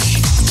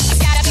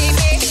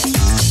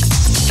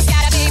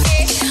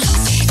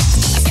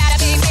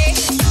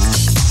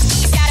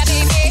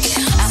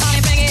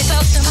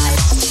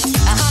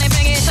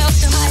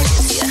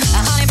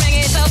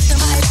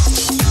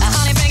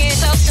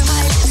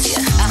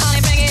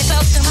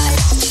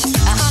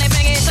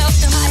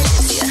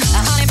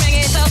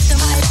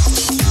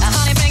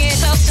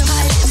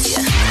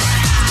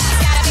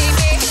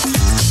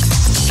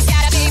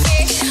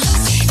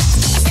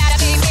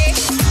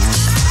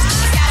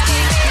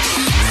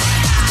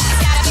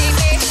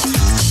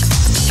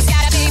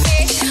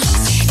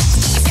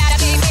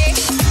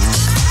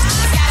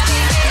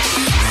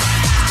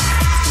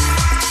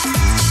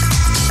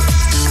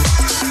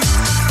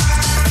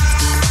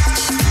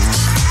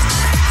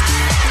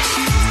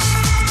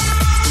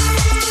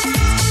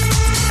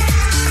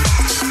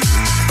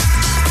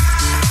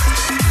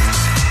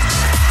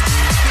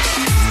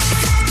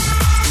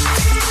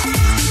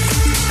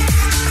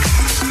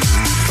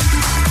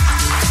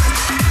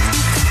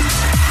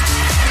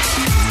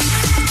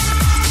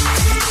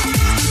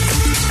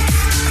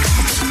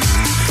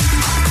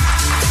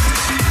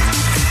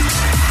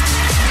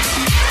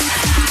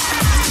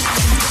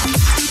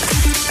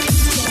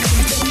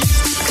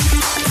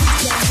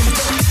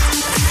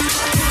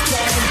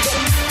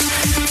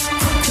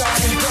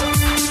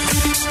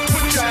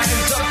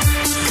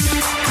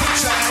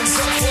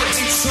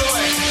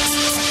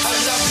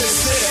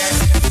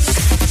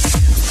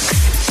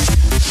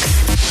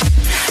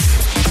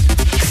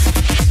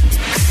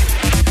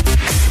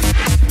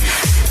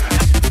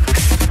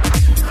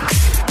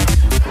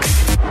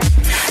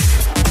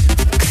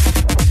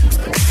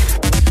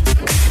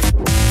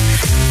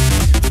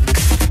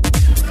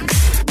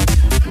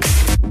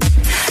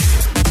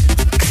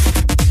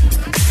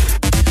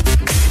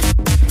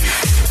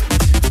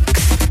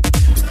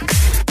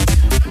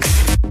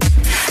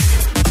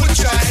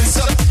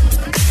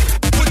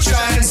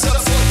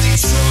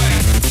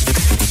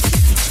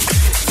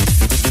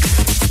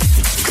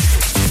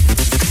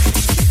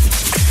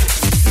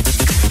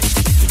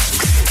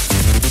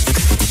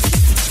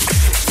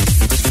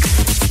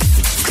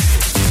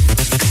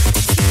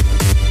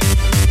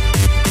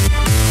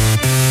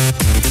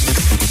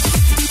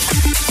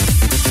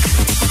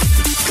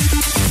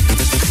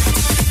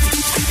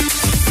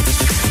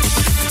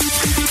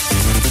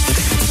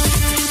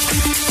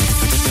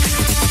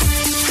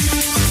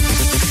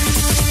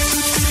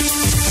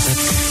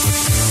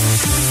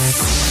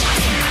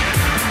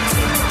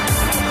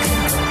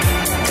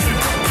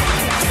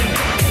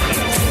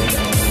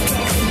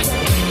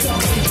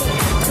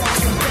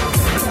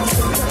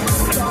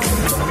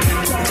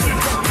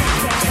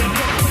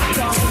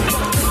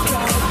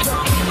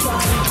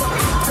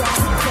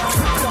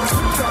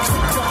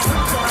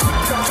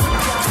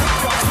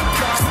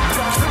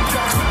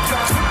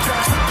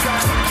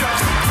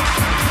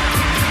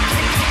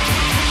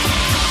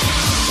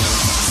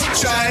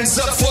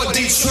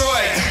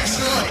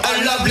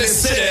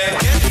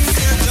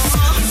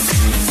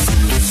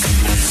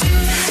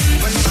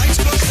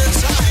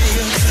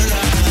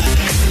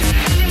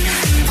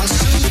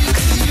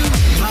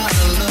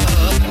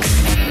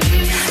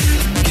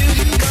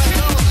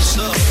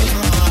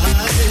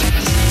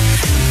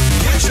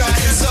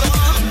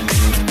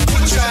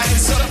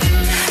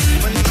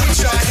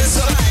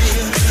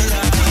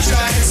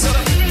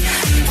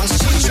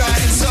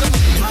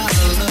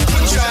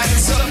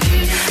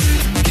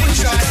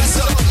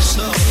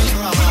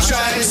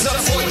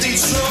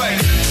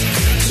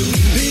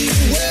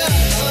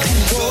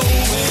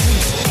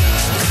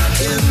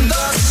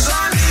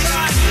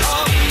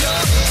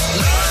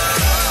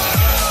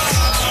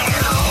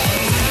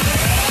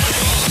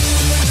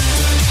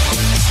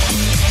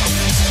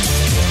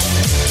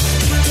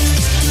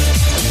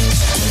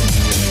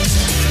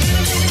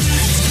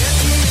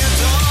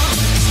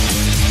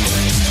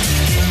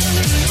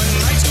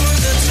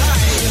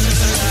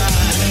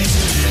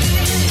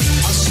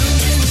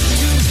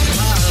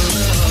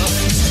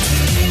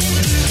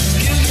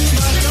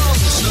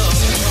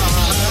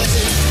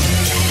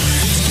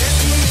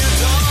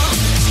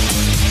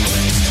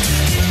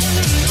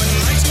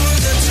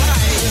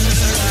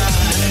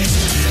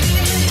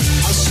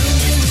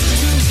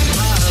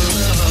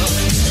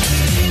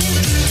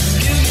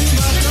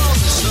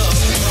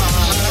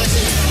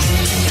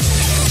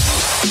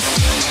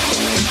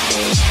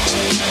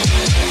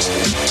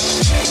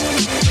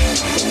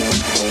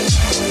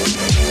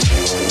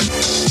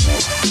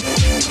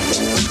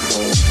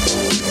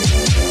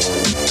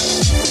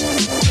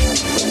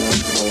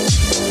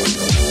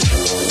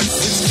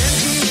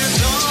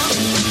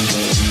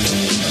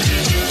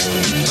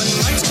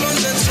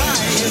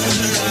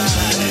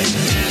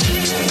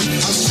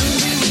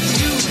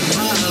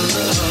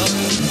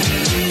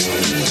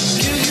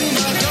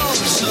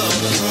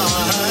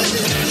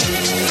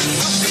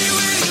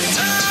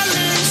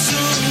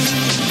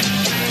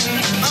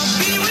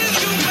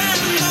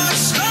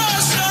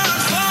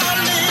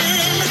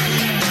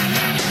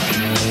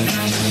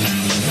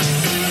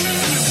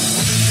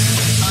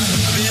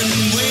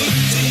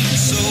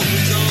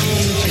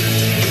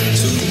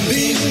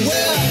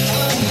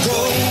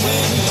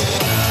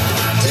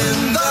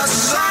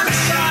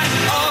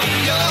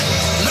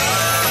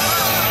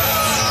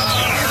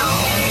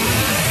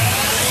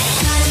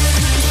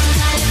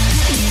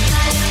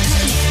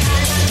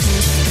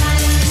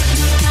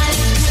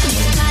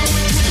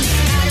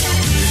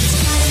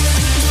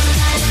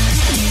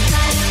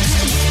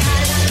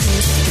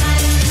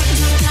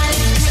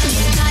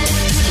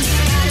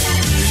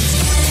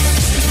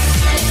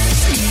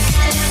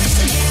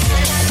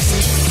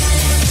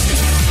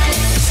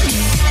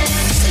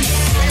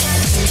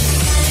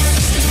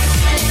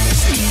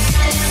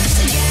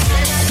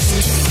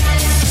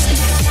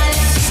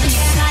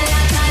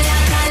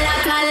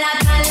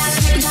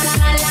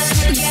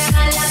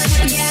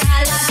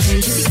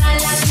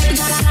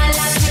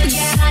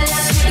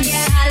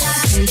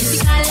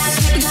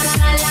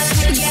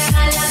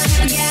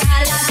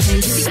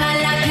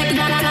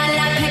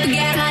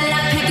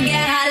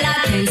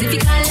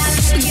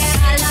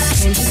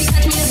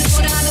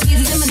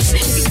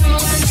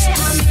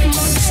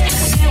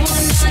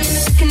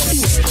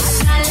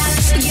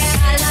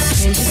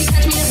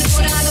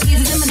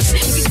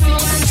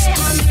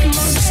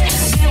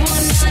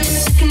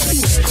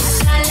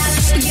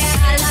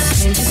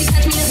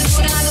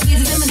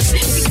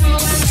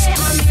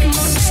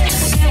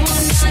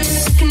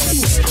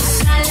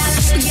 La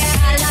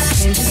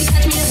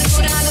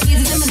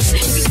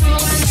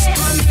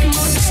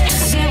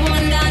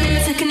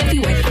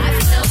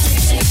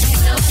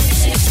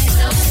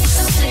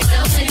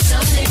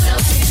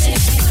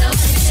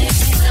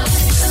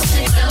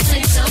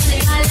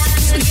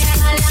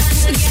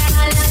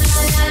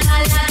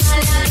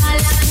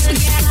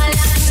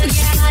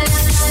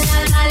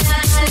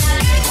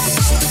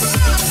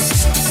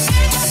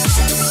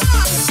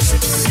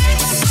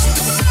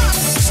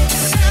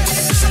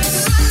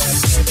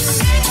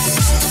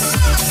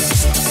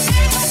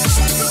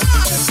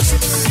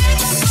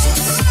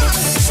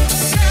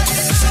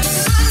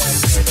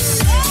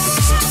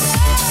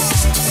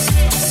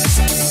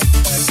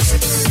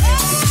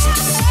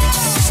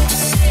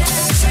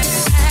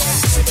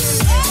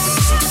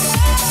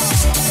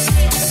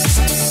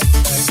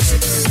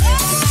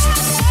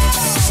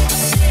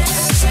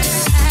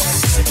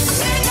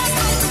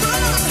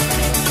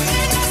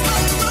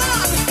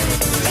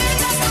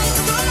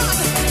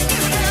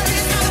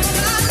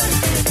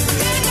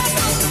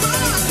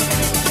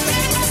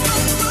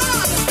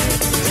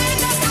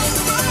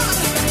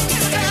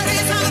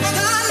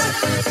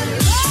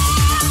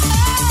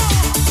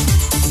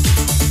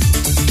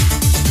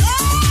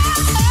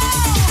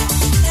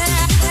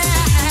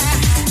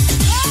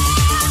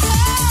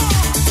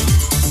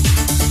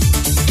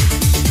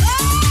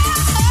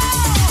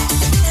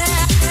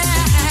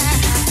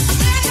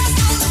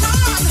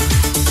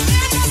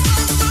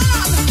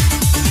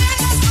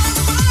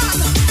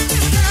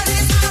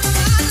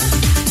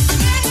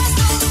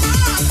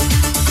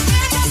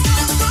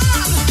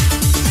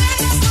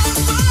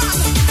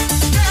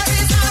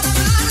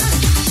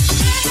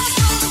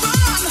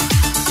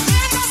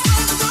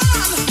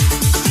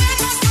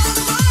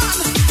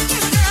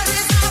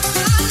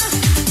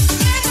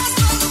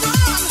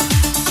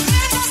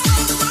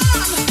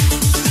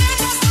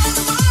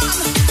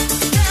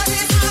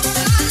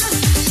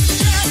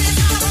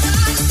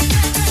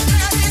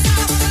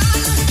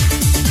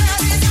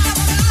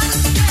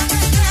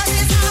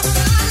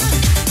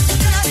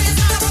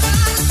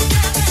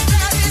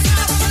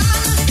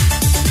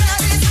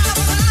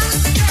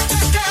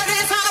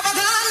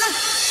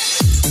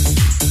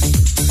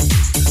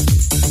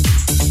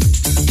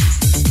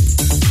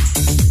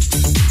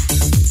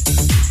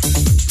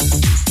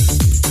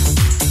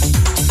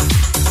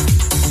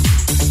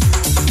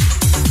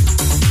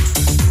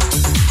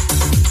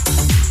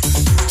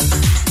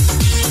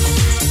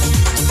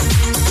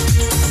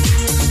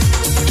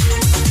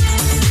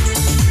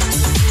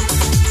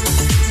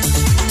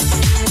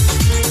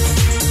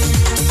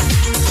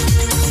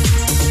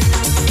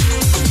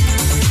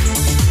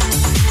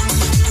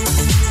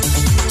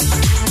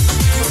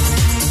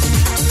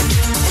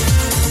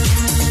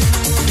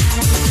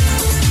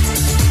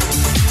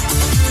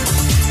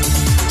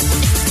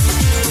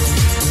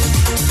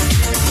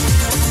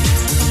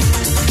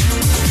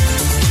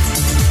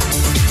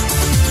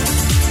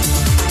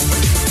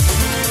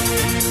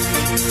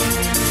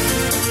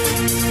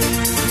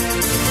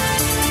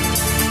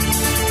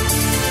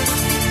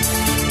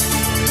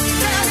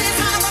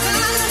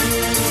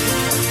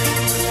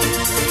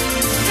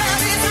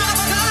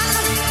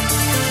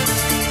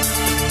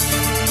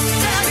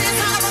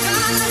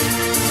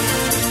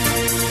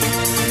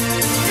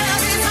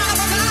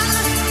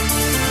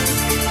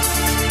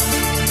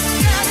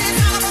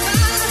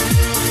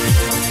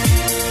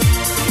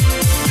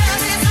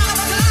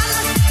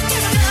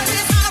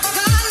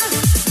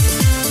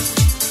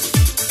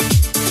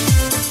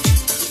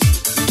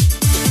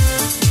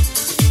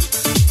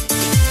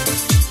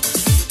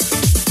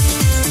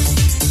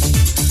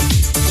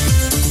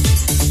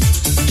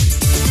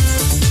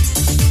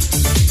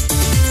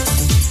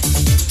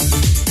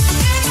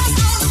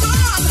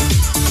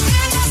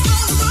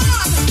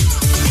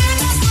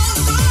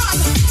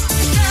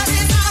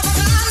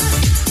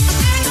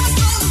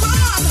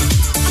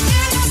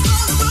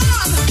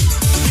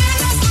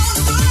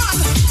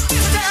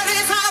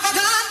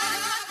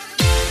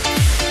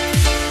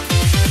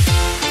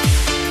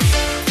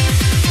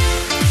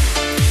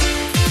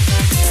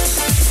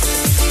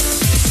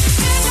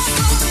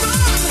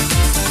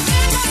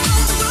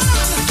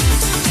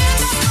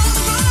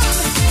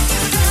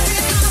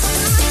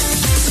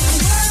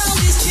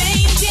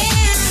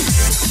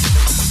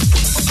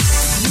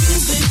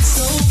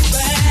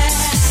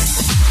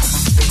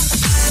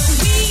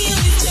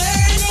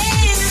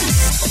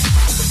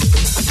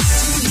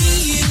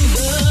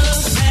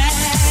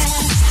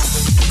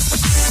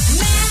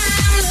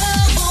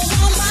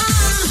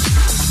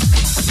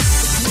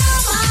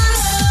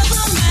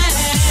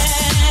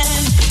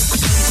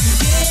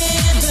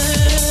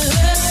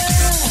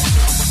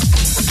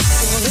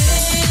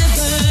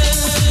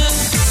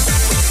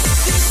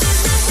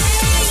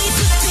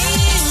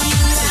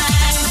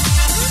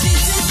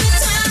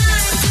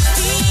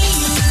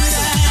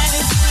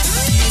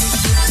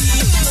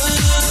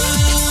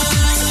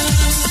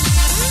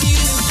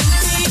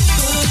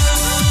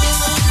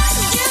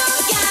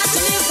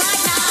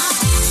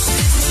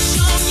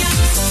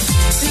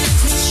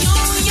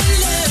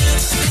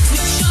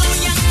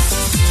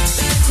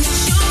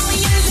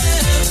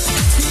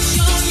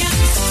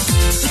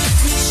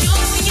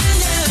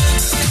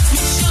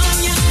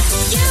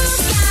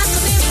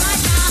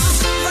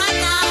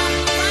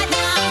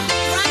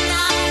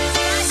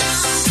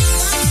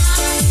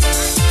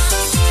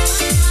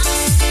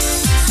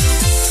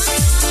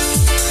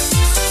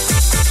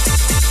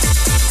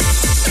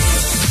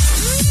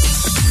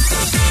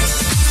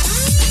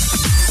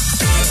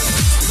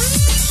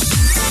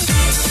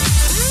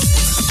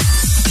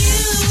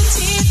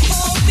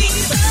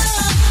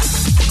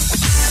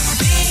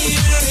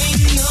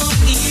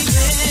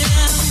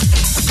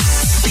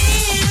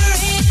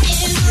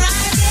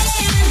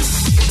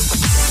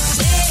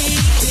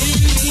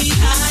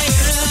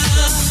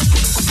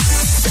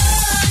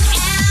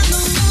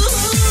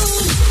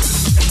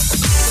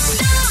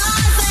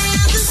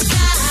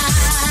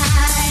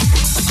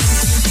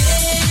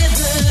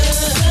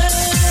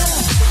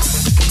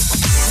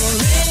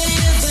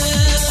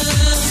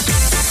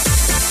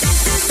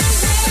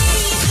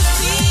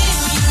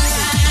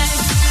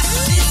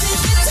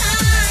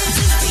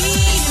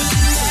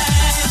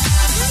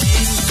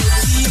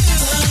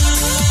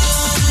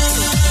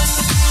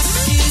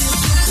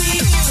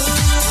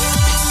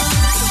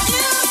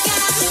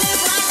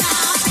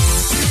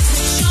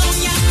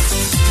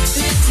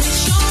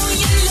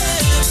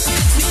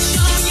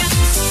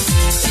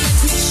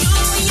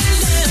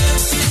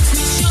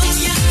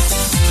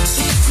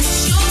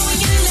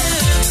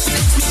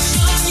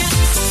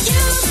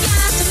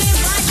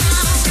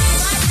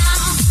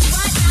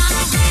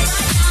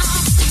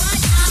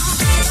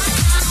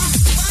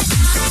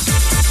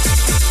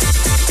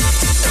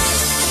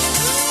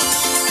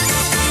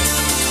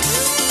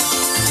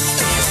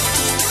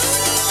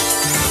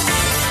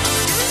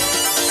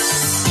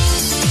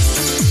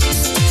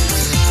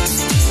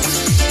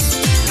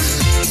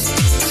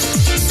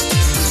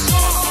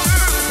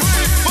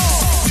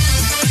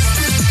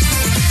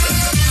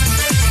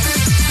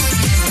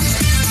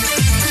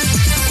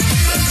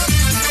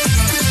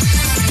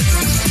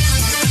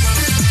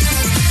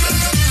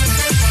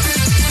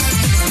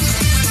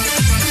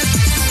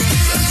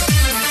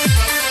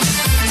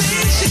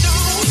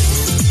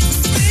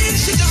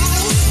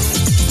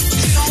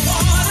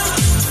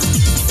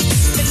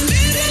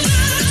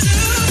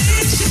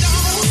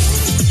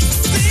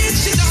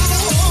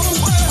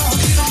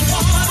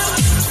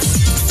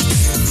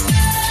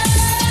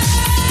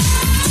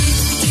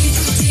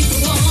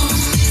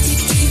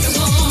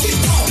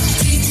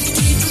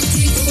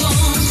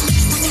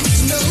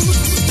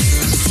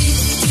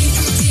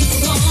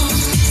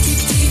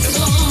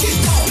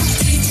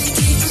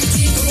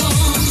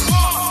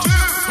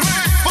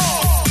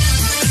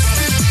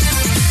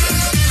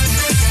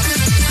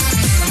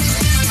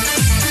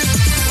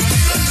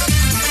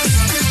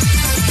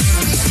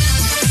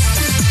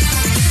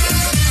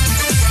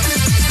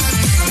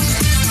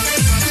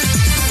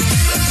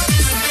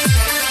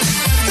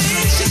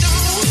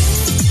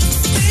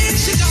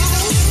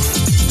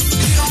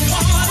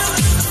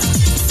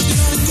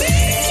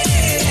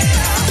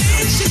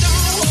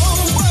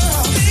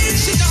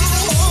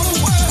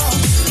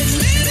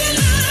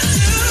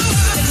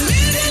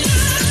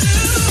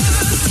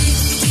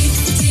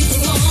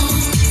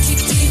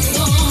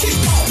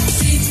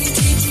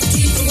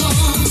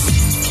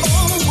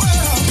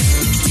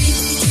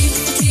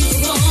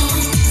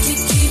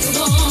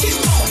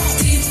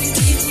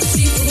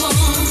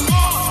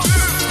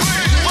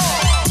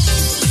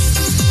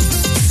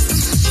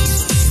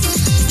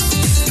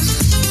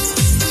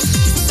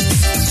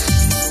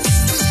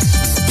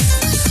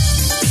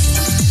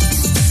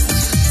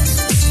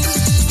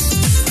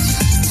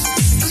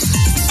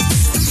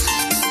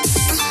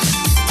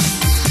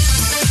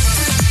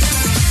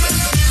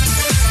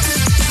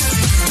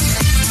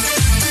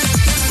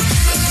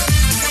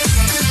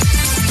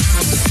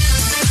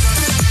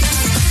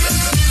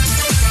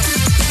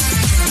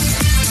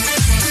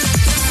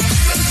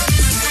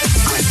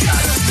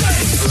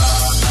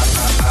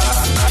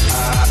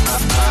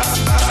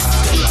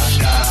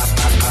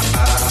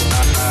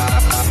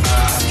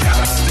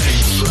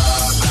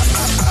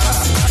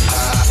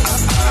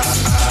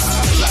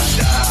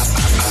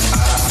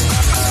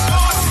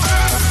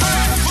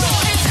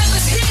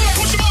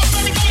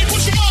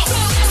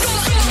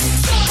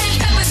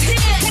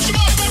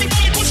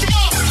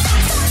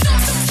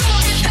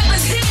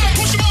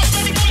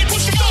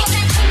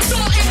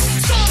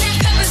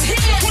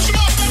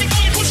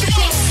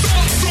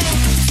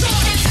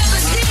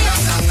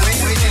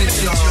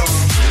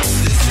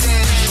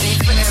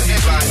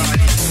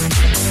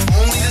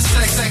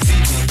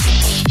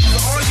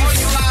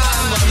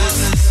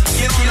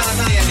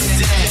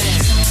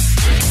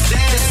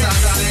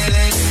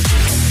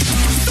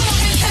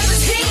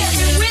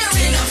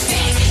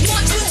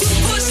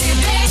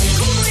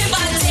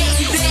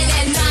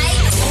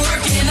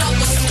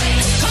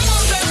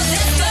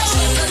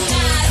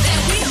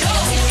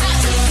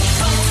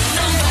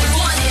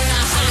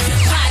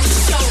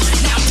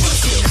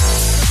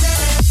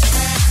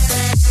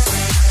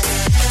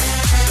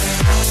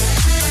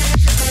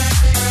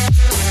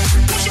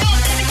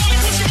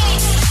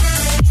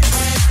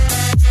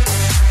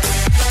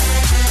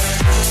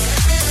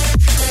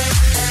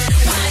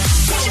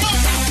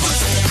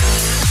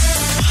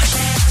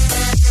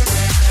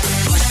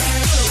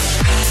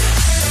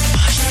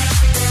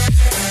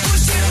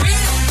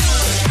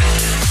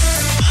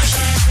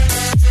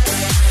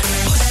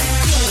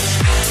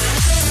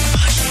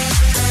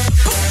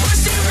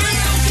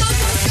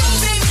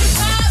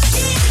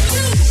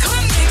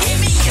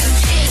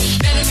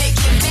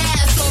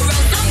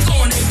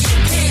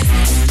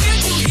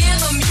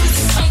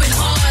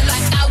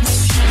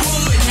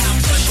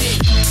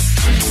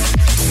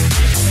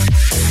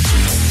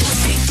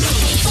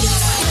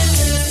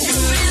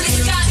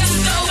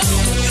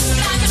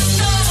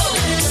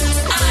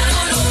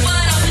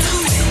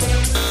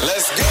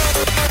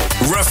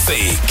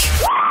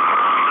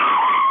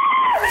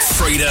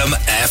Freedom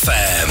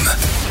FM.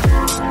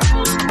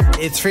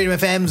 It's Freedom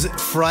FM's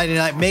Friday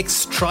Night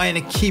Mix, trying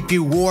to keep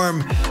you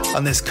warm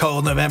on this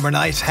cold November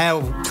night.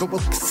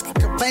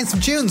 Playing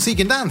some tunes so you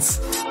can dance.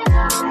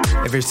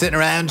 If you're sitting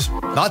around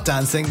not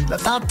dancing,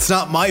 that's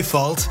not my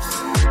fault.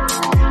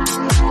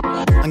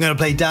 I'm going to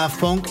play Daft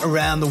Punk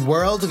Around the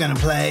World. I'm going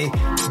to play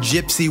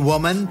Gypsy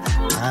Woman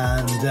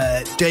and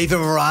David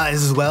Moraes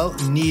as well,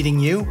 Needing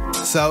You.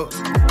 So,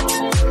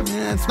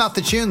 it's not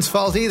the tune's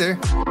fault either.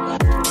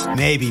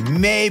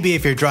 Maybe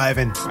if you're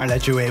driving, I'll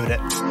let you away with it.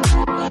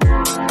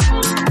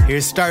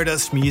 Here's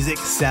Stardust music.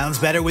 Sounds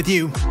better with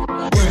you. Work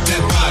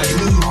that body,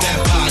 move that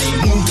body,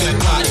 move that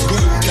body,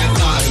 work that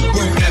body,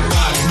 work that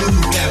body,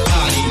 move that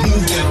body,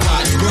 move that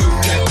body, work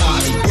that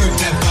body, work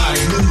that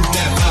body, move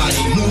that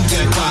body, move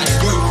that body,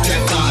 work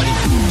that body.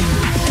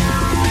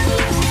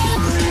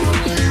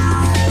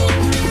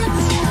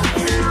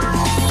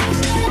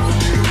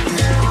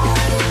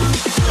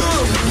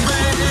 Oh,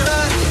 baby,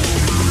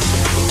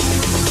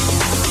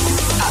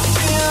 I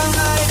feel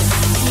like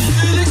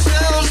music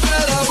sounds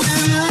better with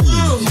you.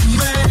 Oh,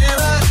 baby,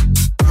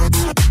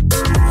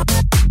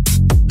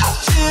 I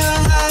feel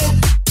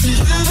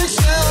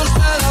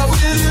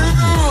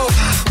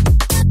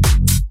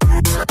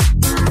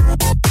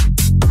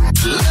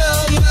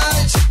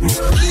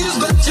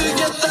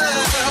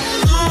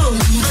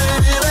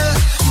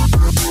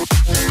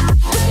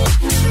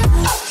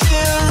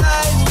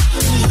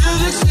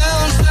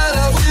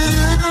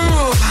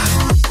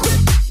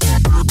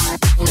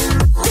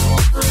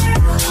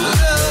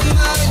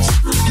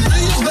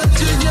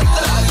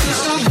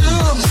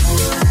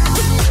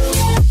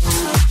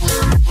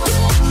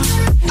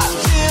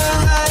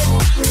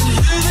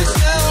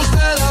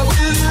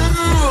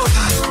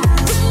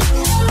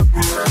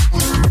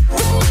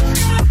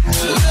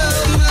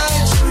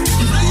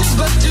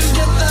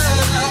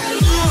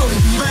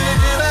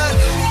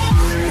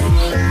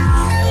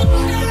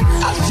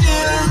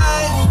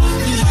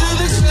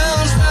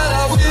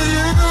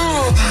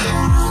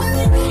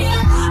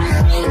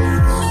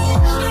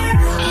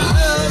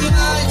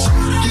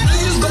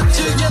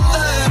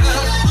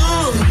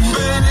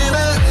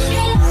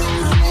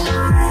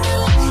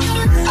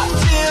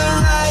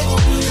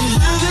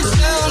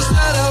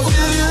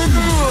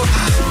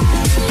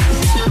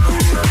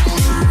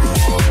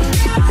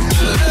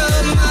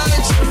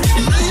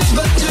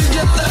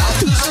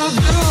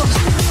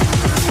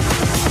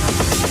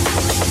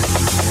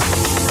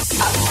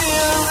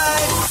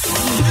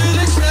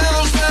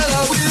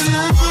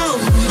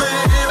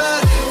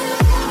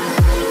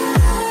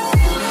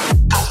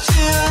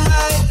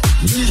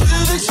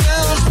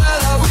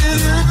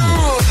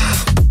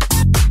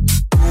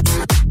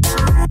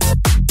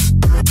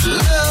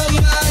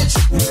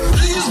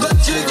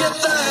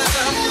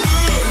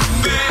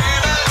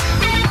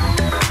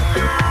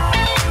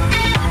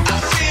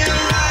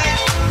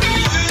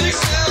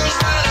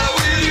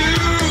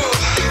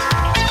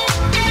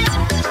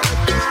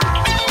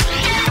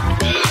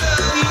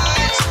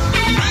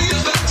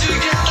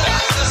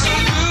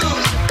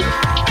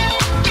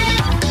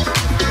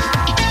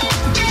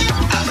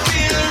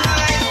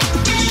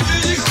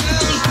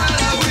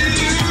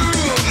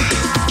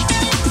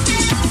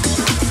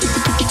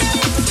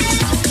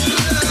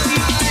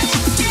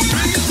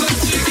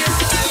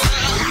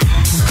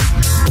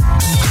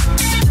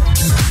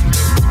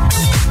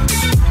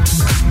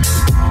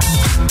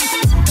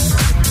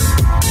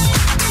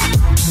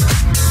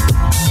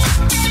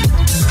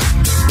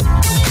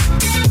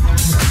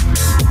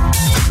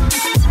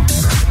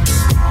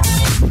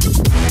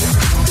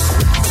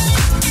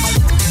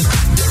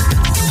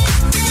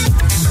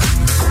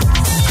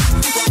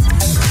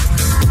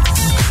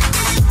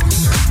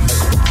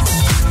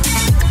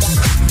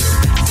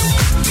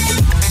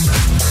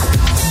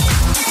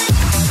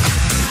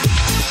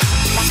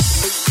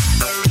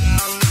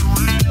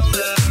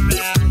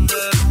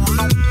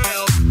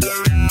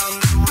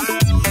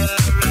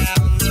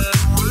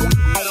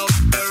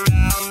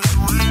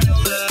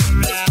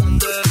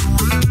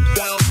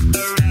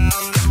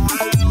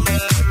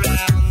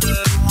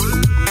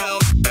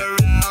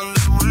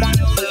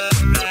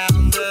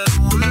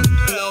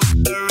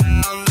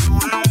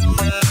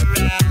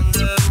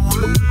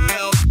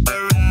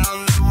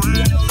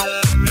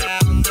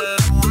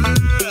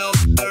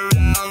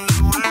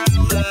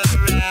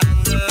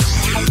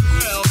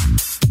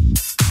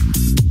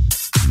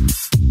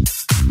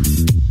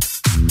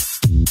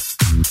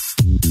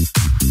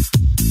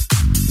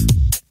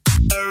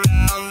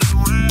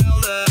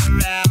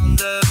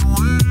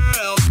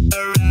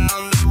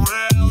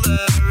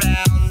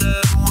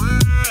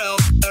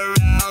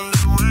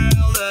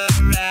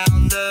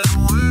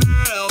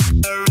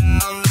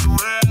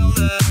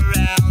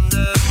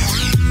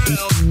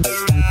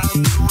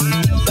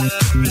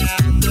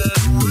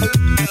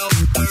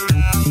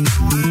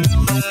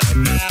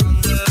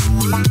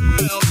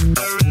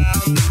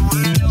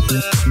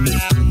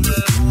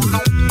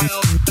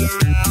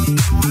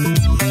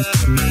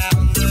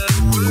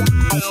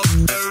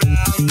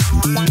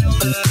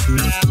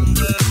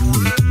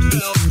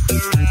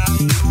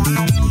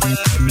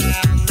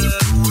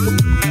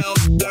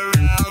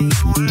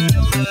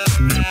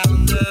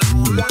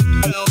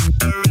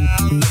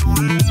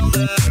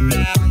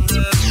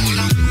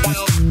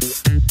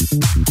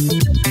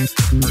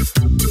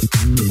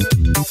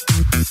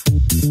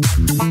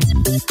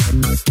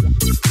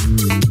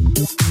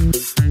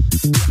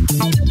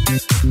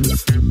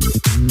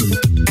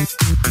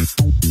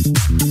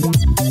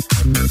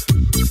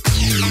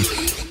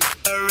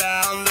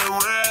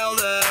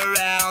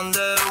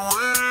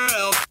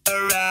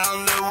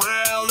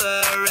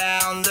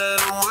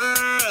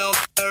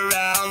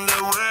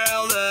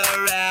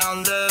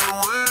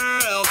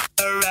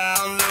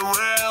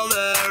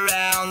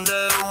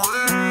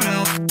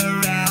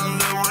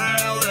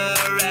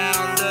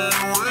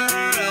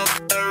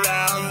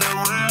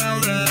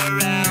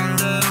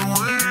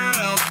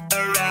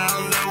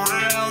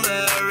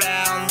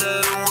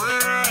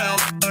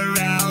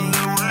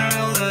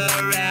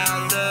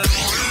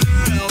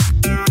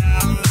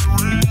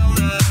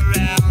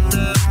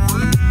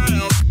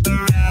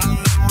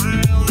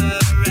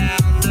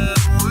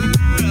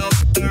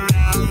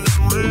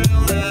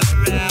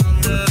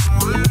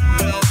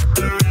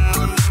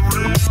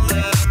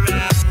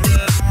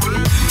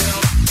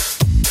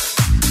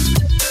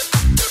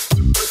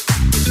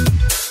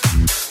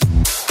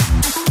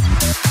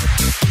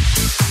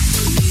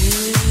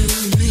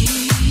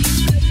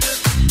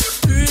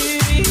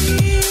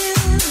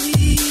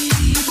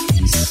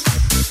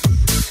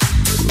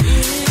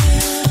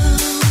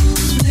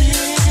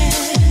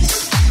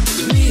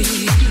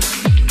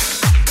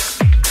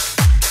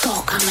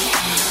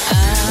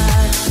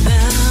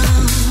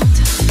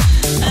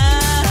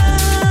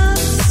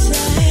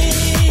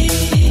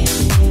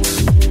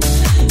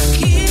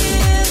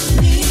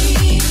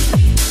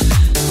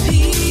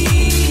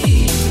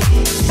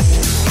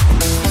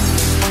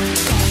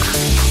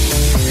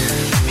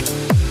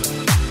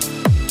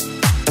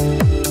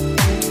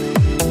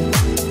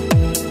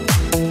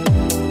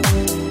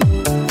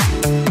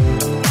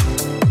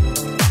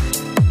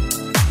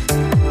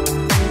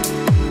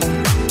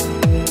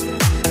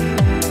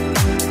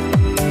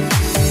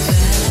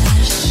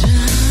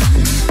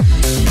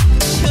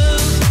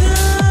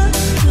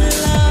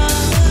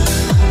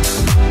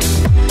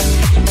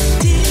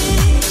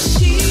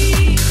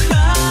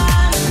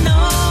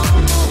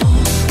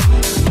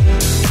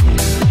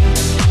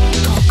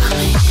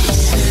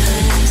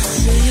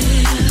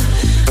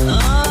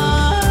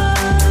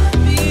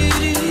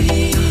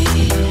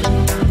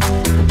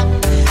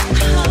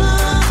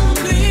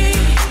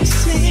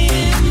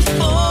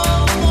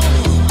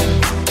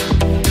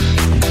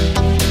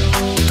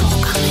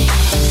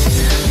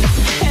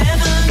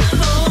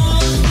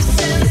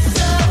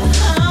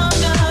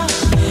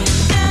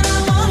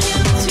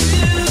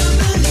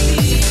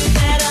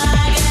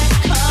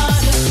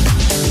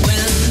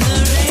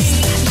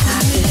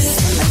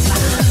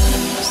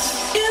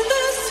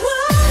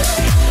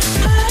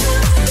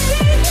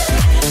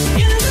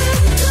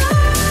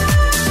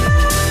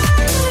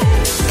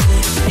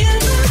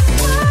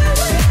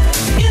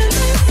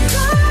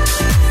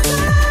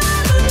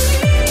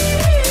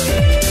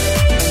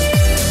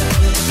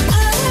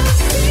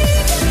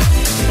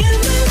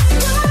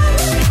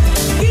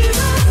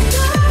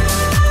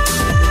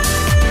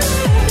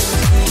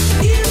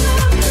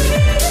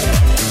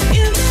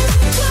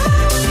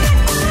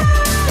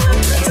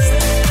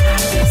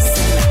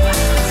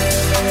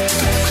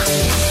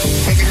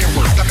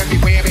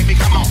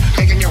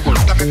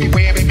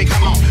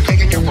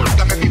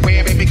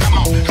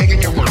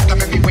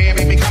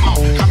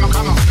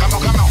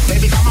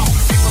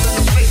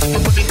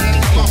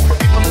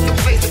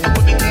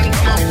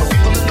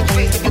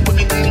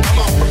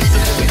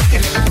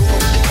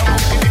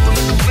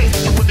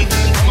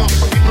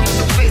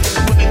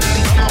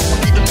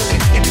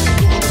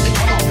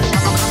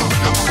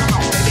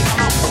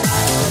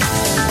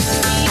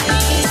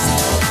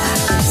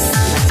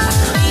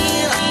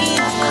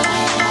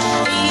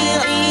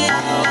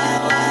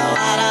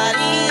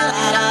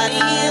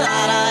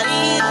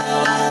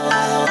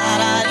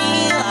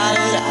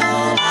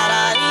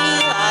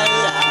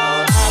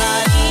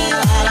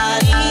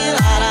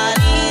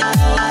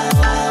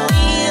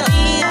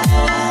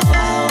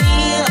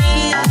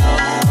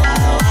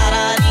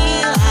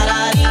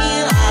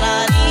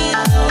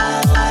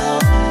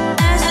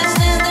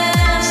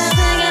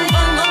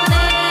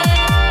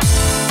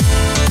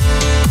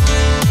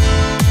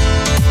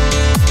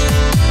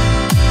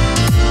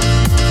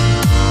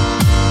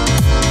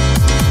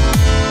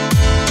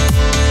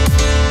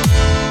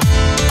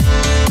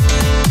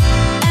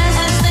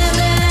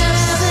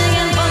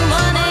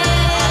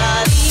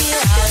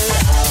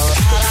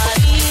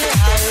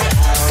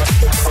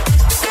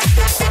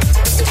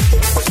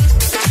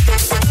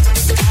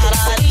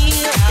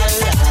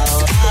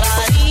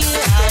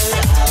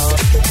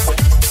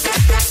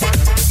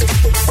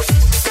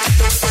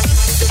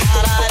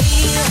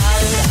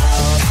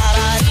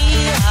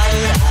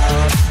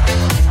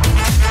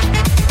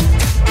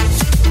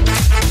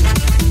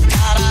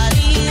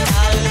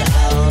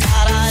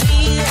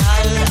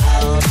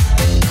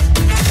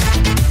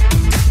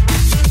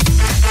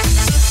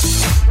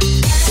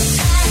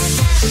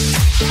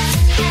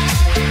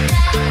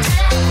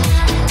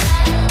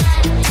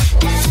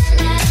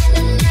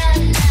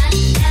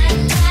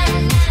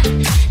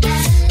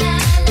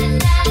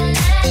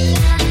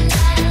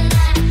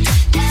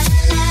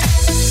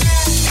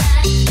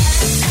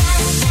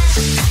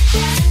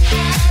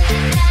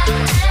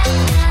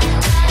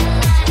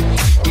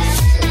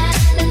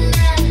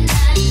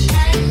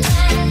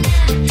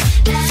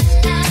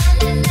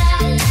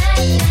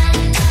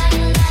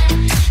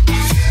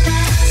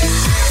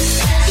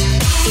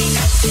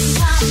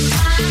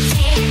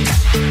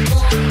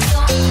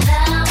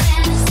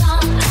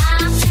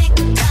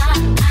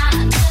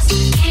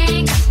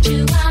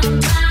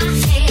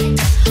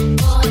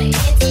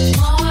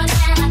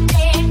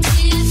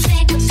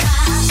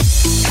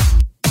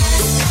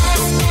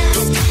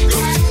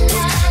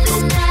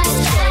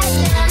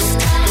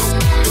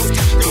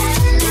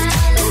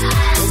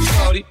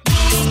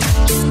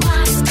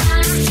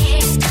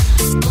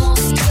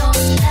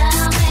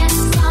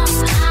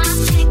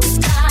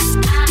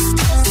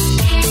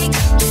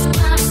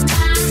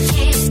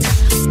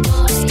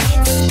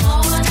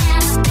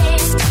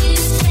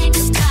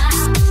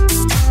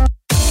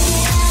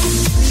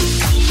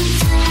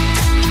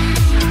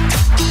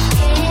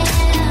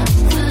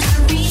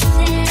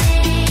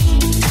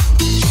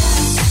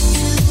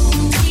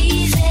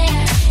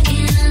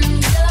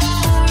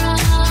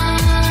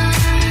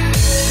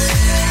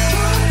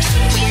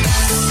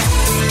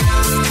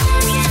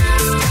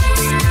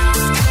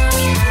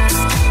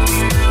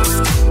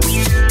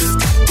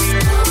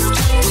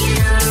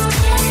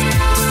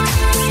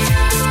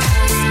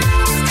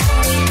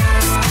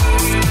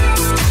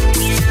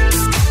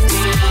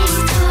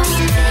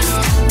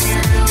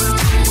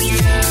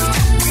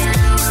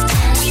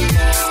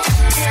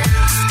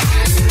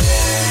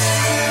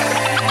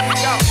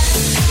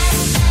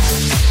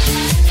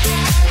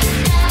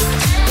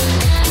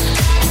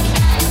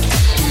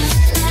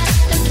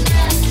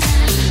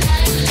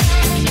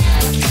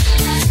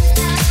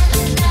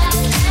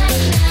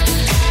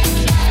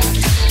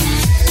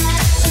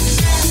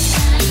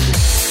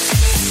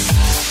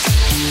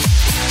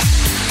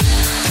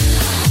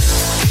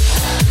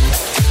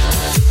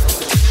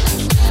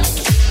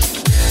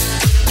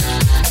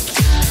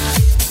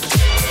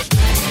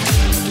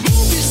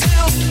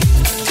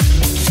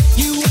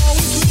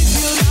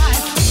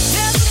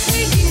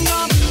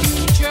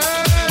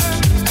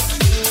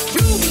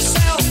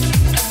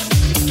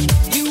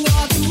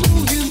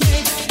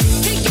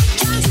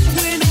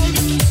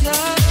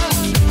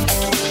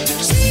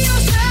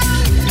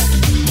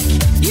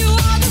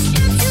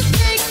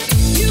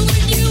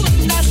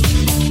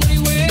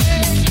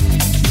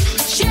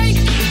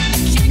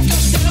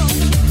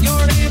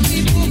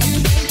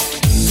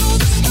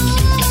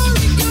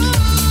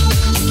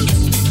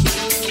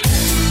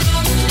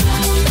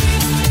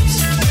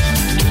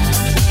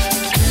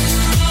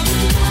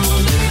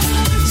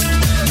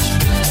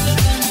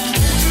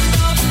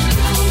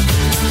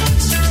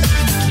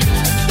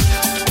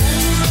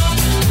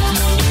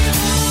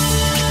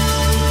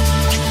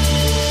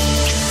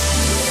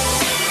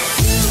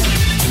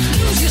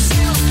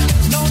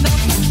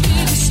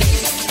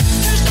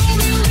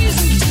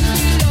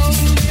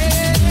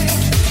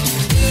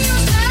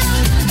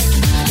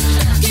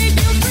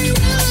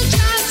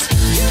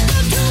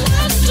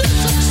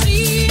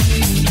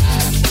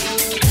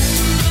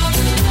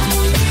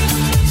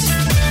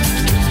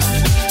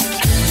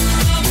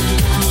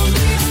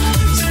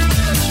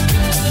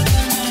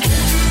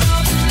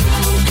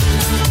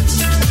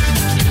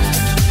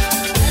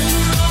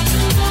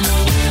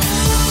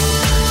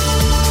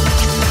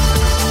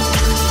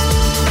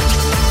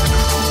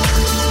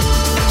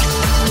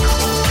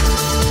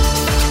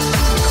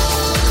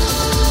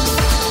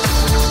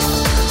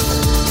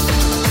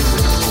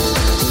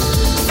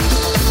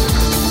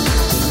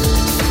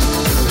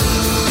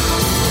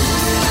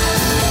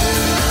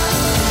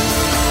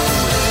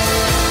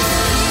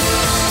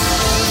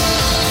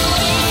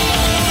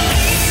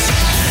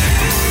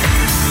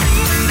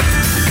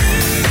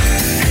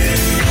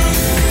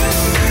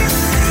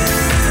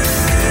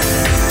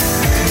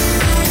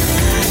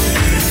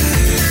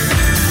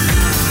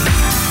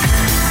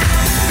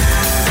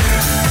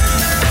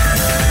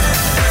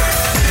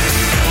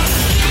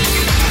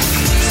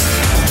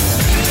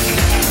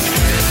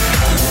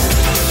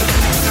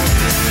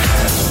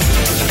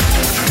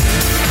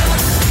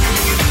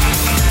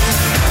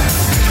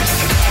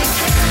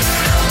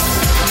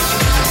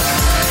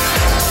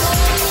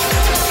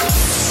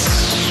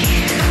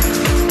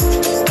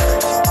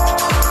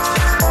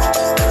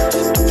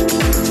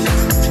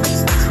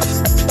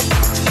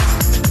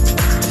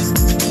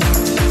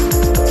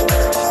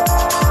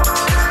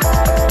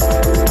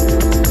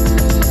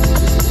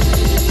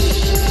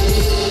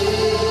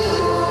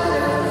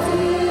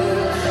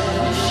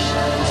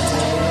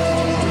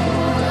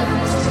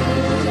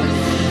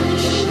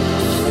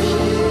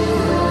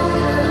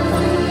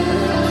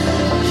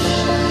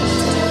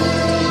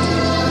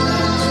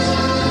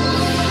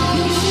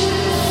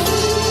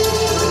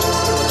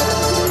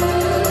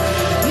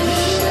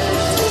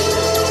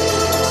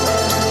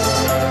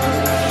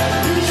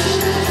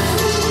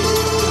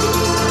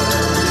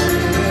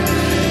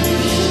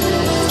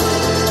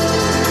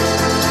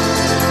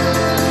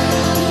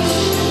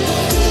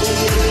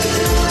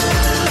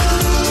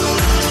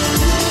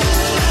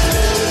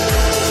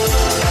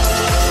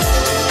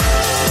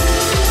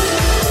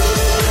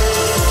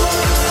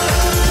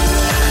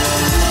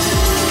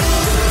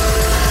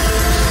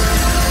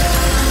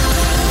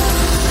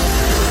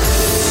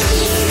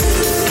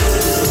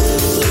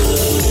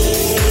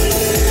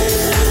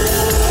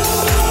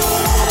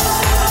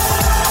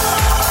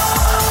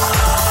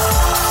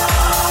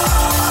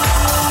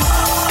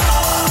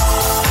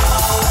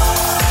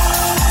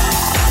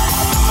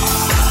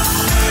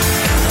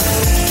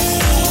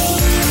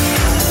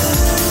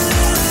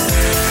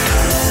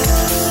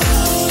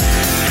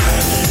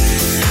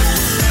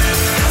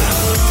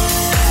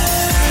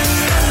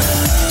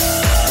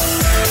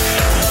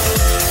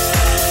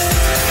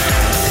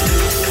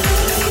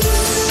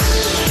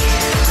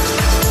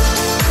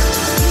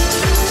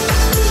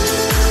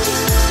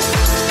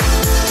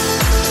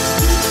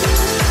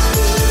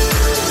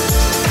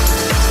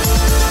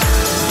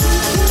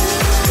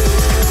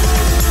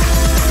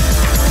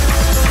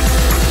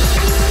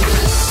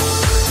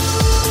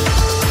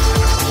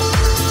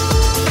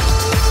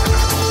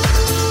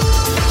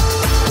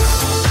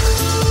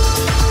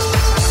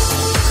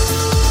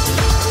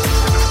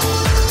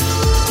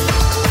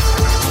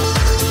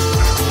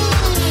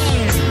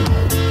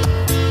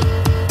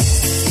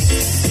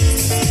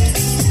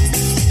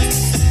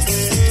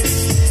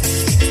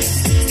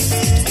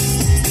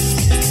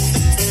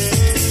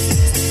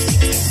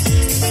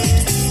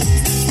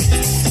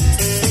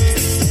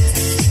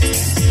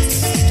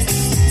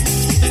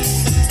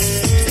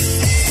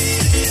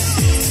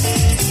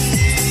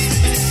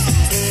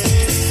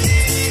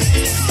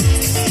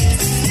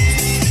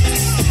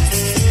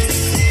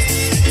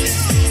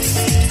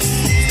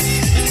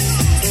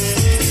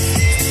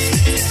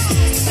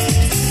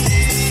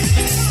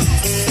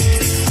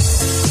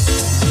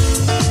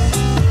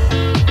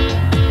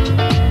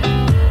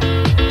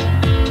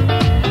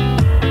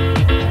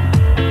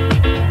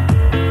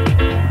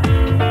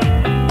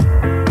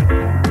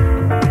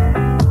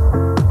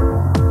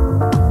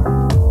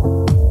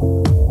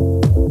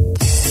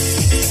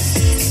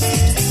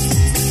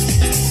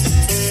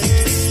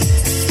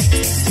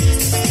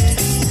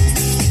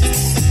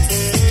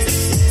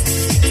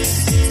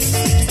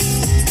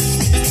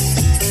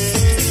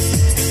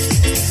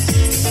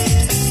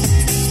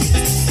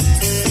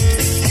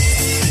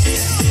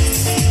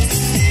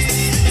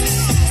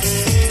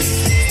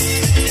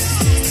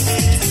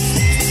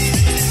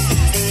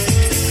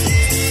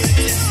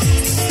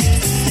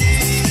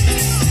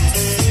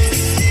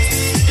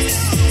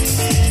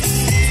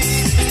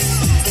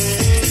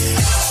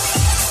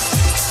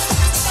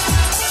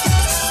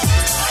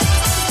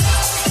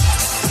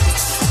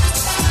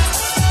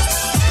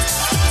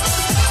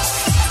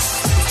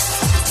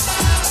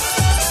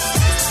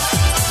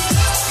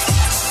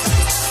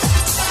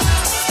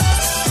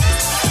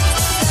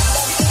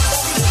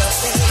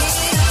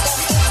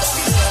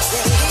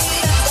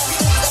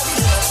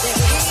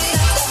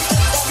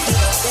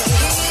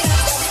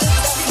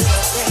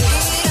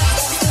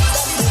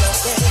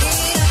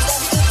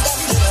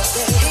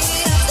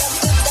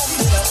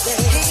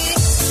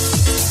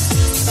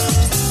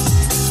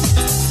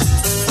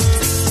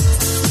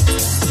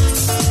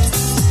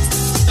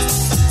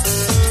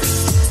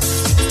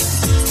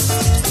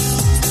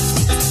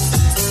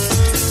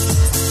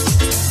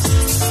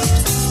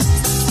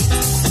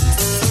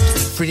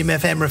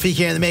FM. Rafiq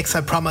here in the mix.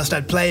 I promised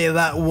I'd play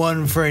that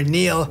one for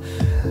Neil.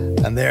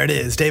 And there it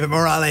is. David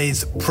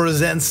Morales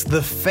presents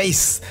The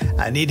Face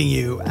and Needing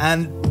You.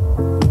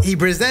 And he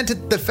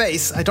presented The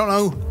Face. I don't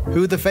know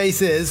who The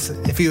Face is,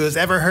 if he was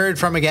ever heard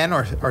from again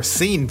or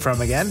seen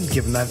from again,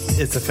 given that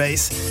it's a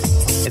face.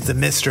 It's a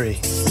mystery.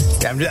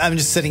 Yeah, I'm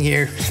just sitting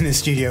here in the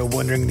studio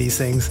wondering these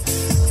things.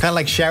 Kind of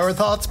like shower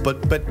thoughts, but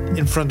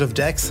in front of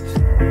decks.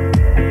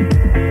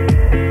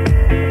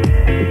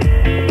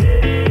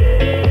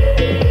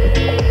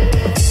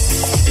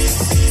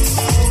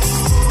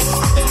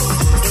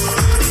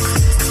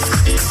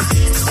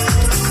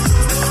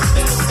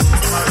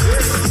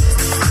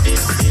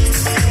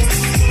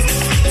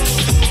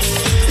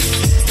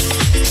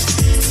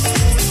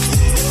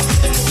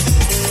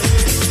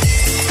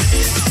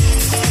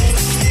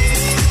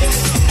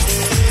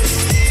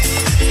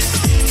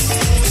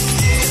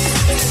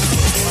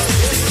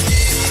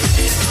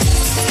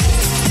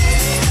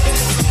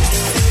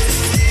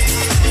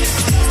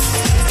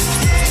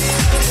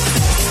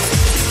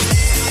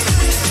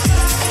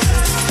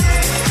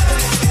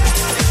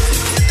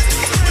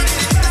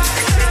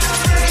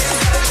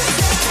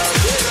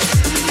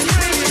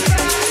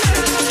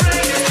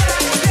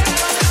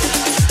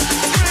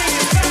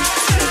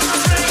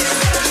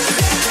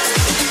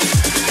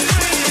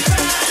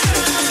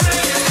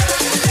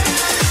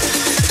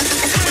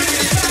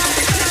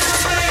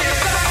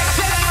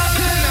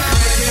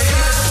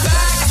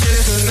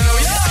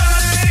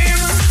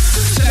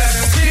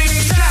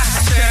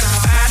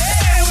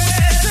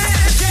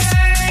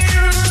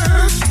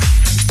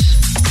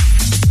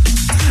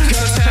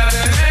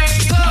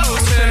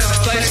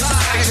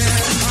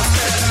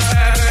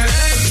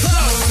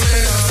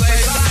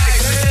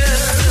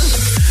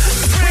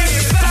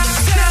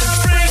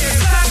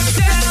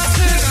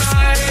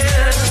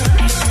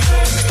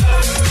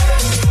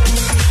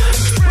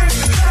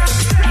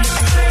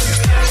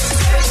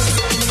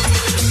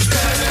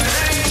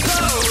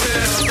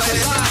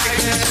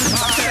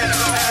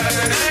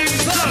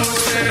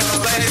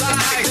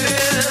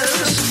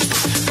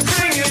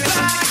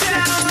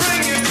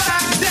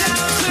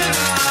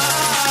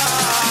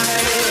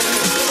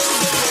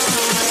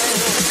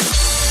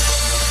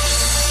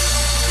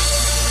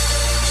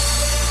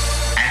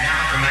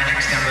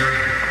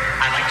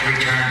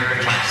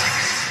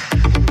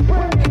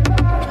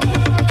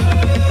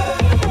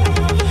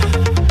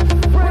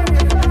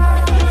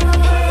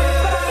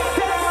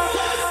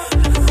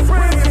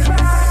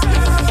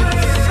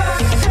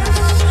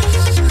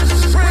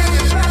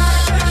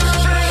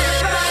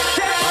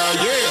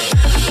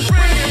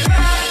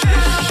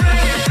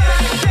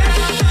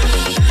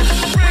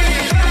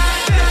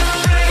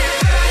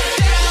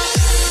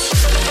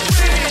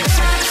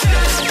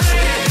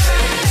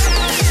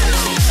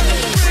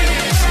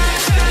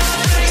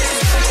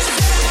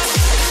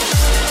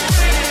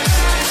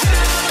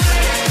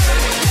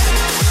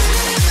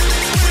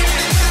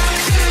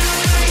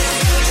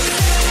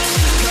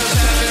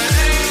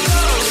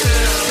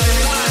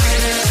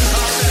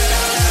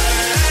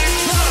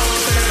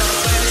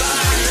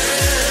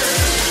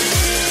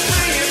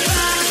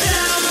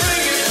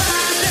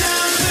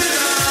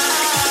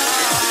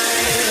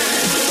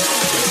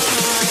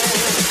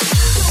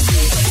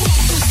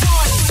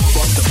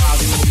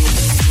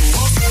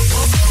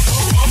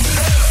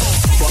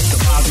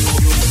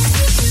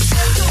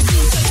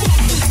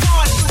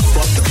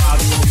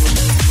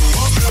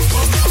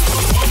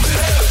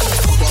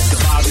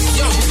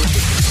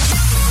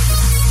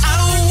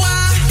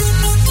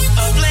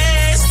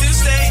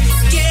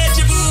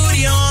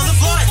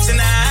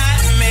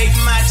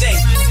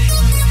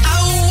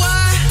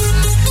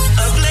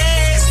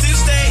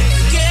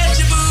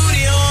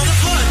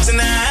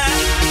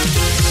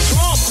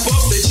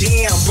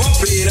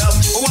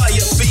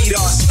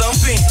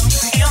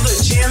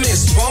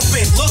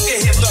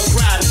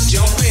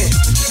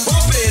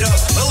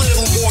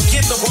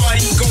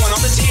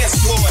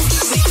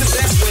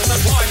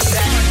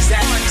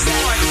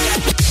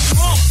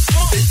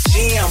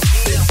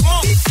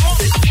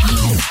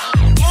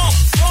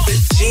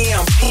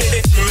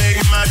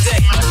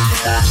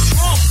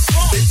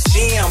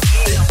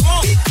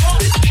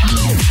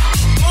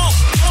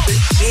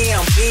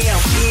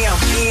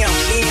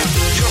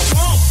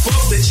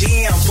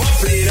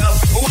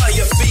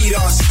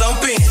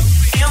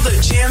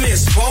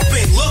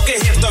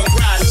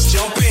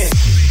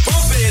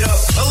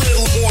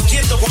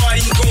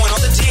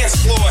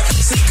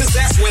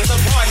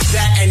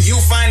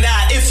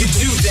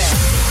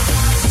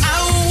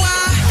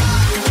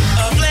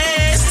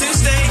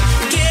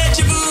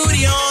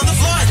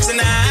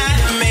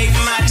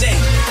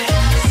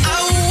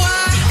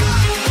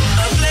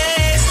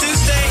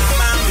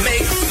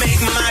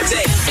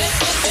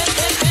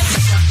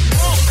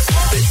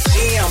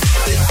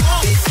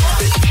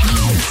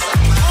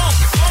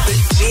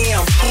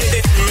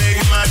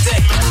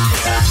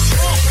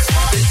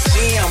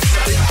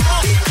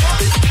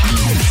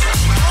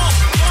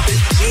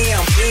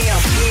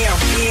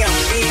 Yeah.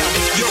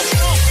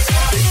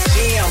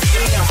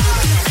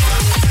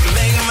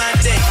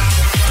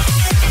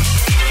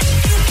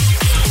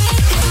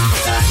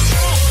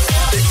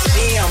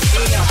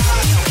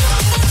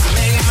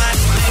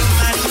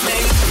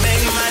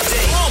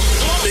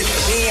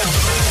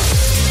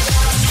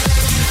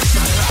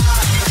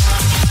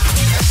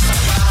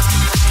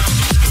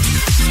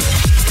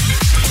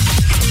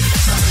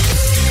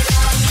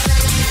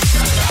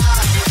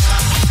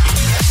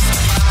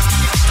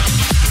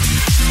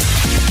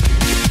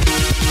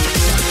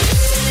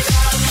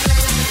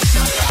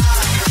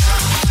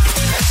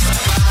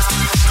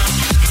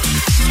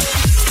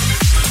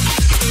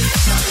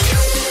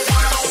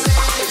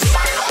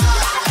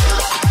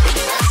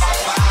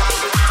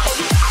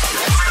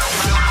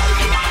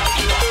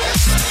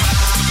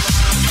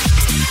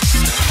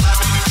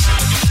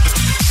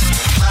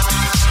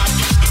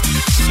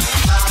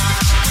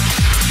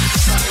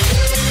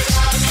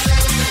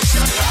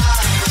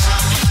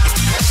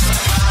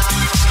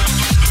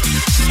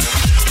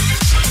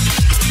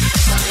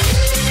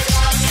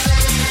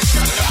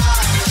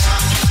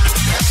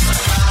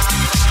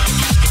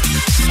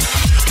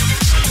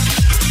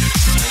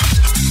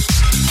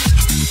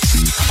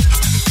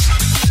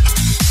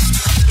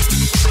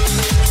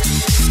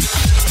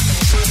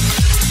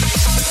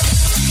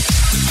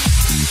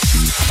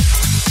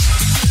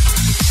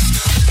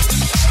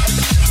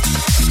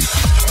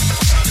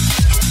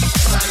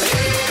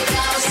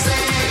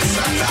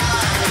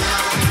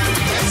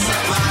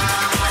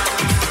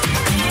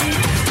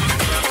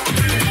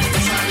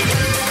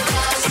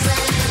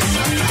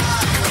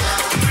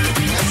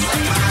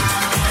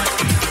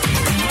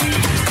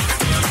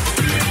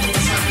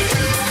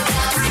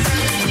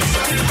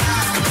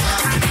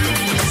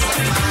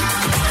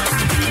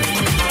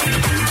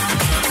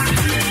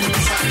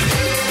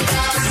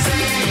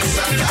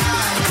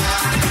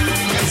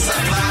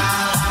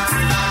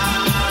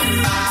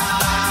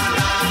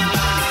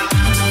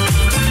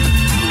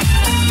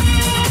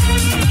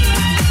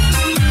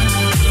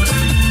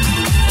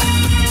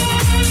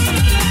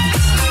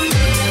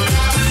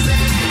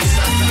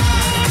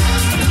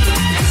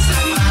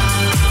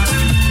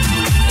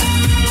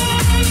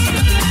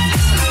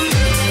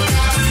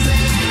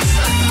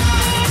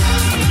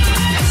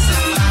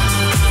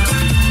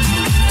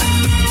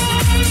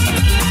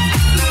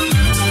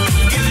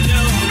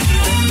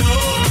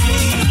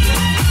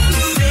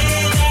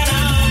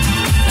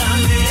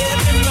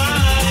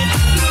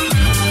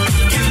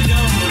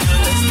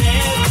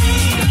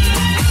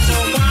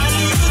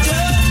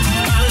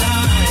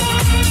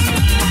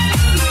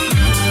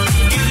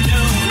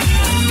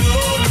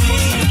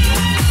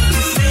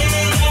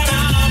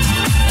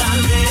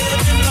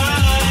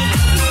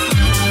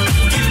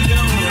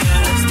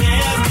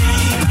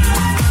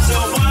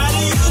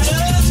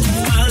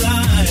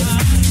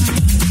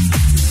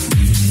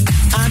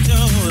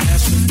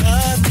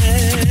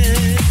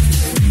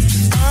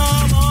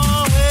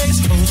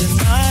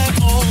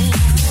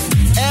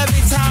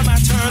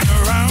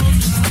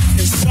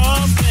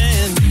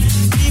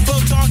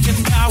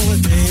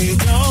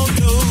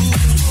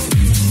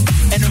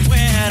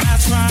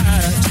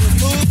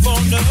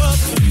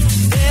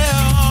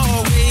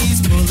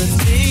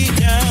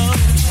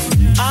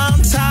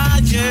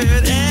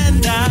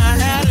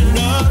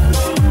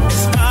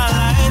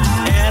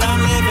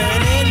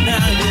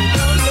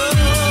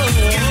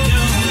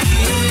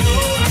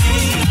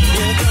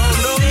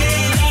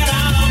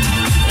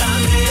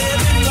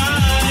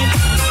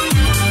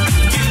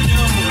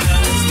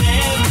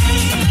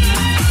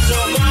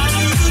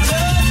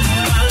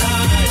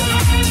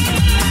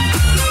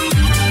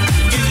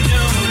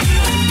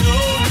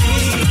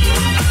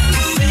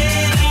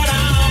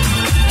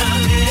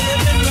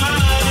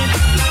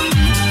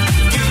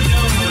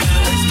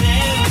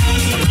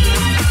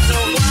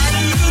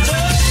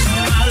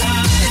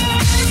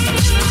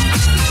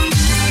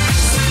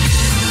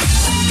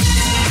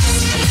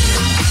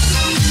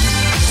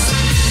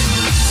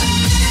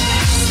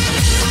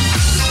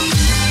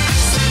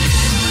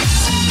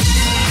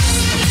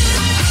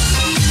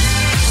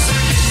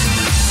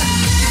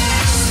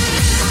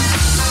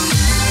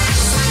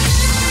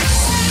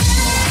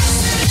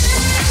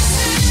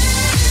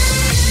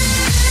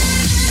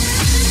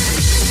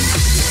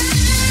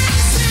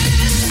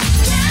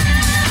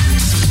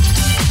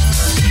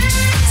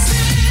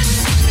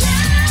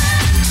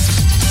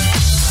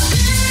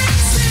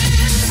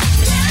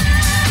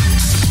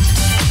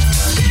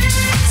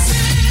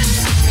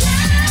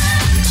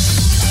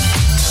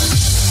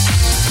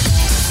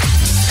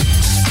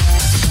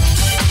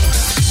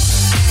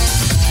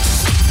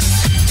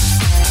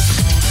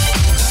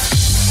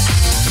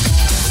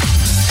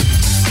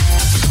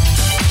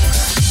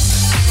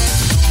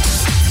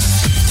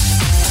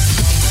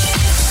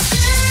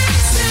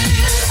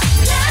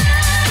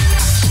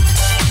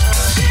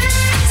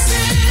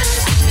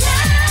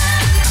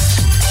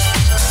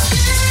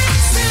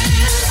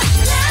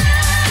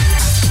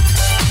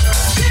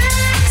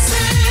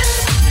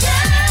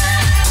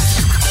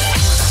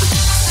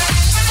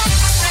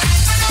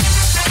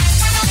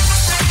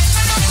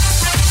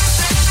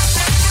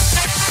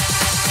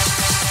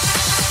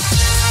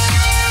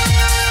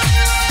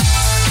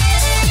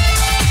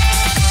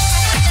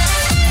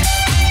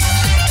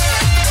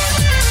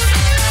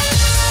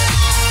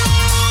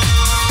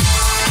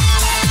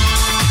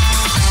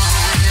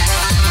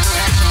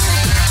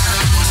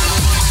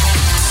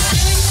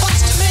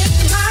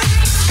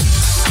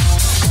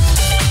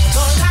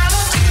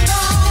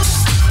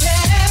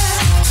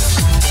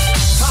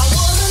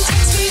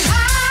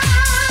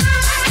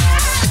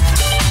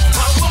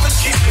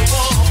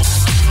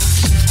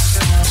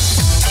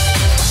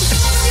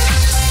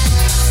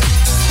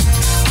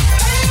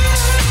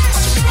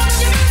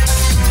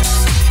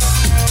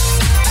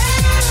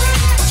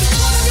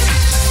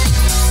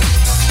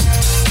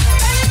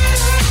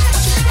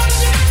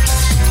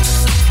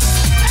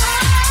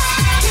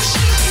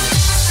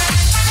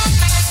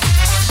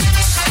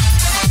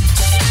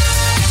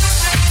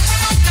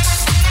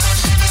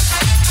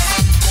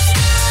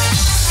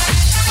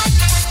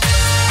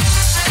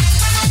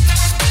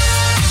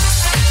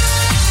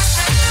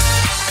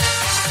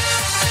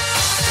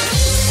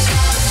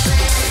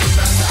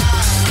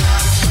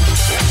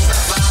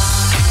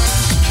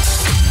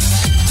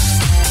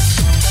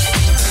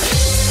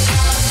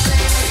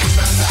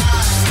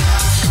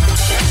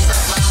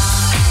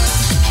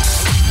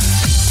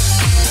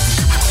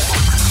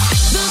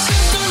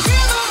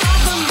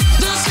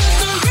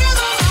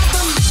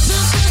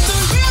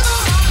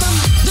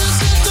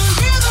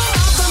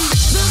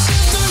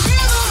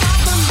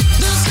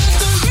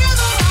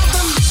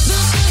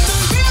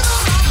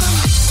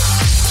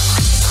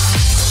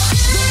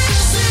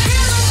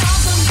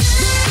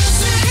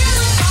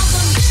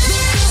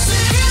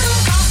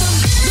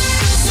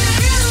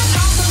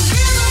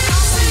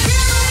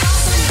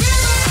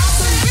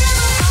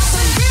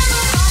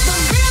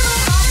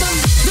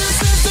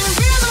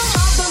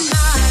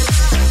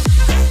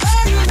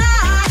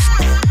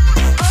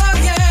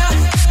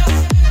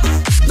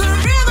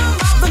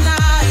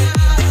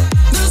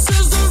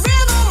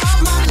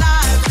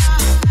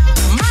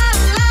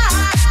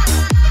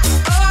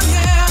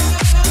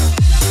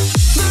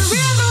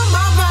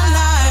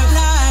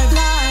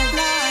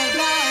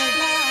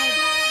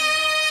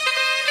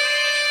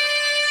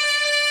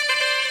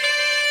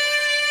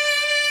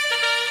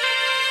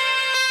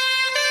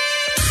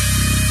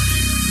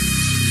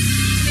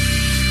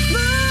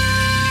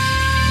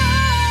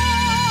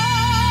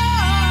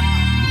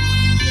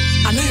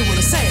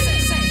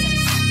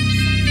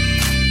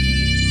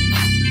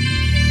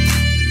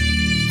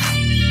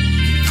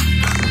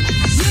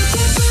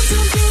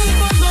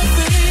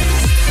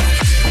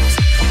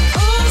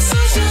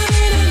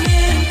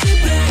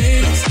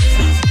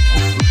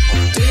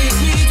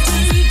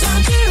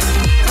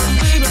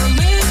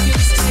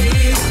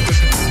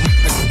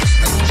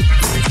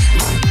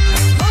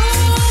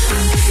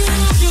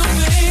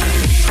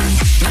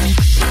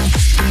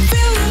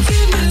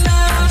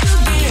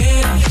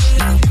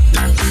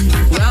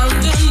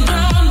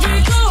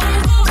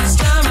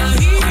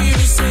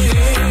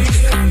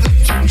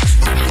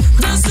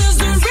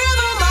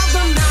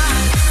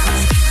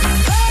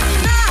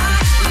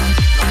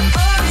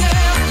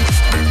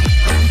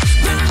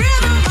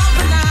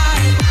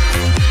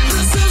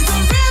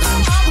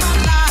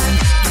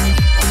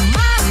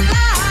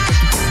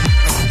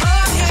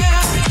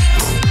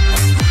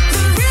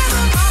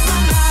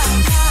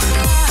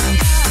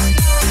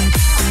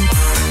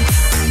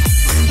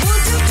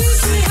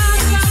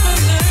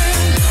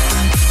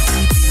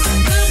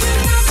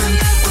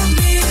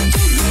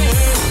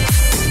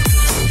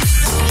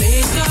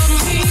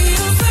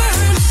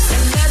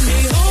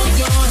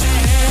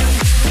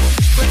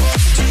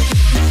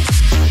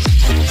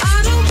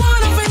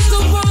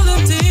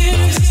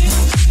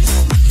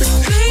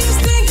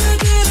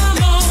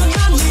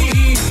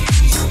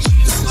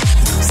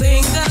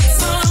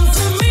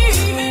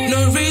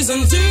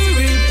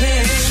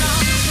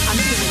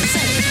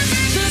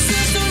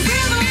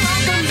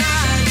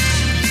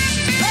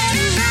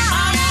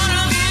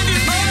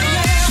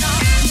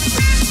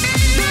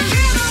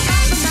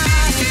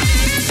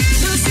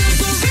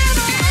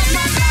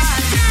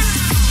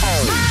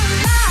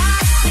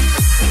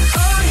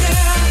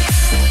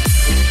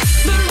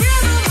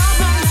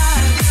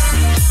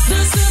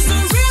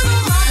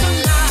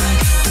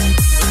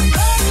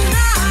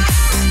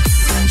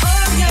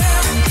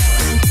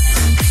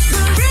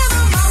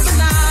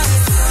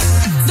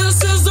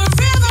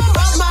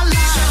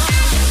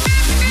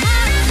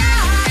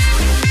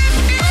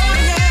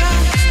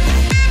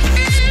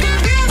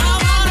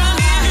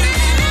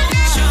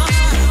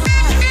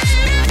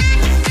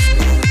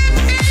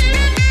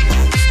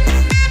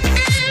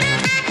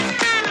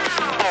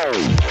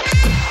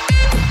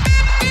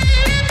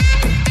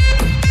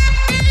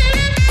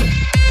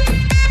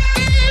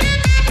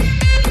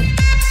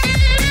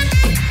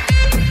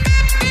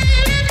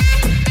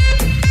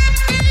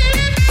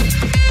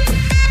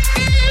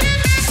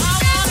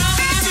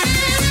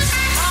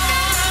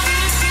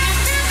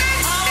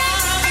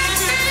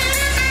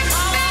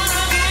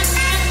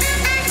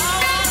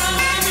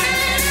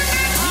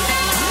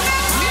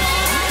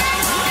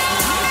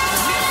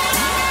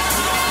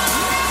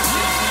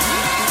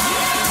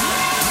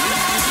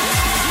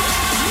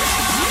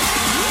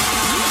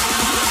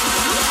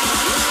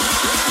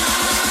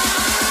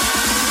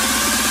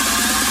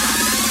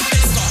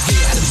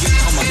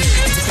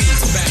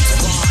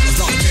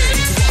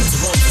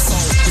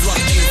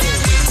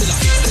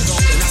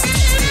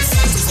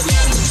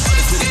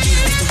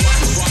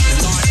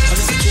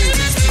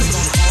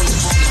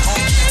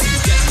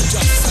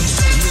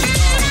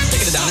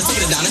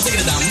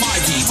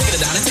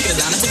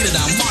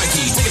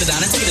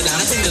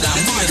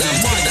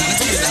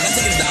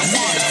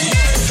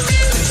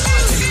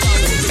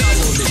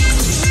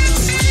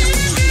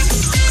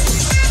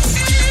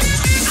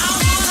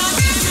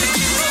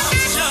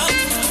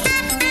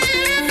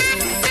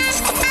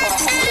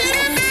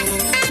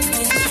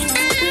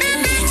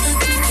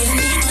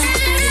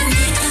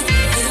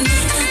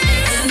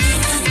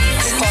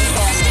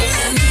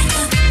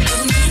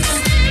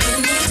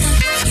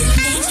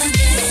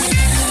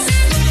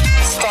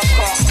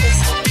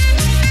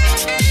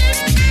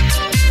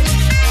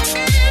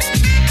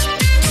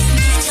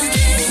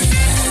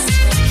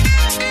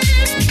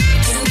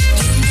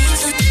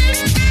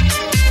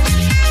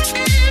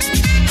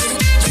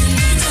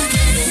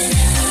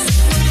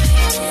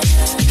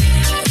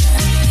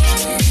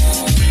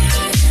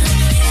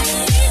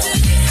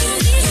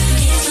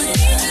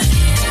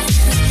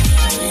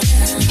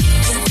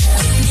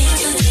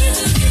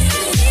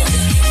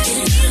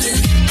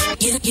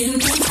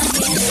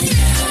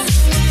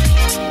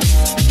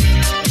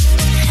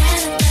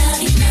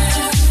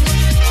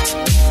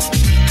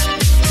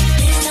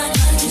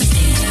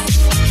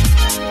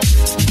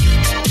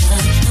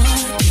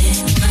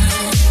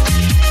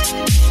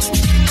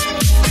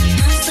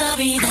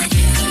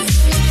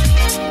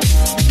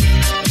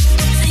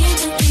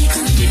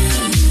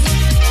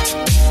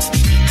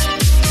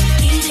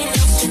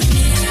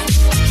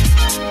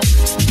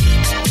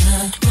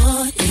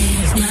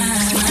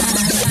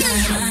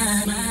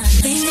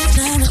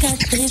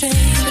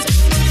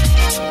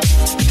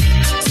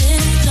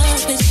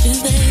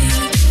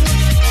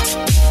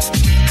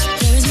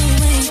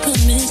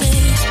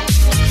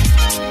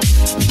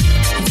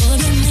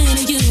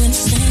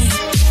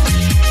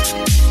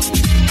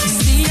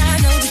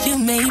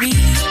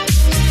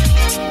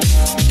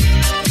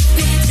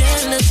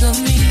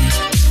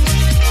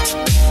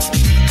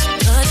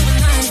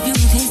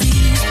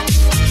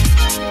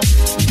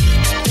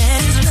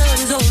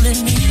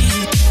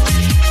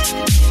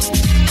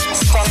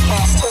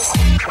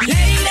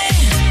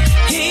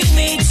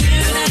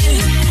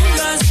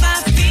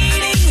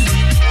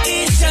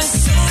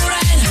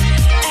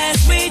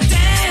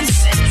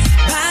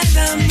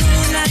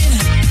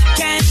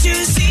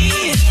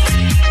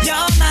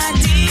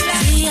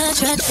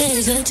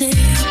 hesitate.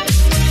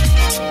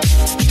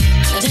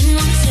 I didn't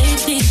want to say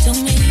speak to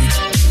me.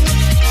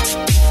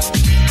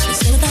 You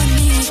said without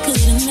me you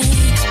couldn't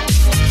make.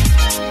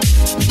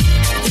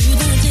 Through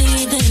the day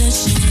that I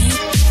shine,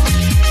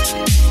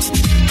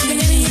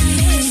 maybe you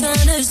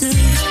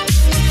misunderstood.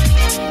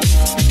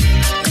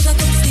 'Cause I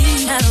could see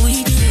how we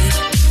could.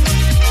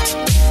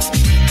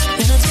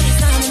 Wanna take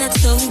time and that's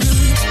so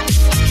good.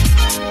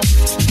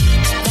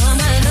 All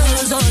my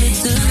love's all it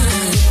took.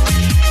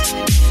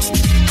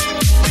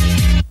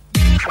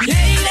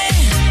 Lady,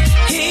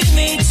 hear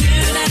me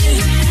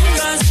tonight,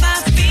 'cause my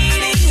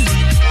feet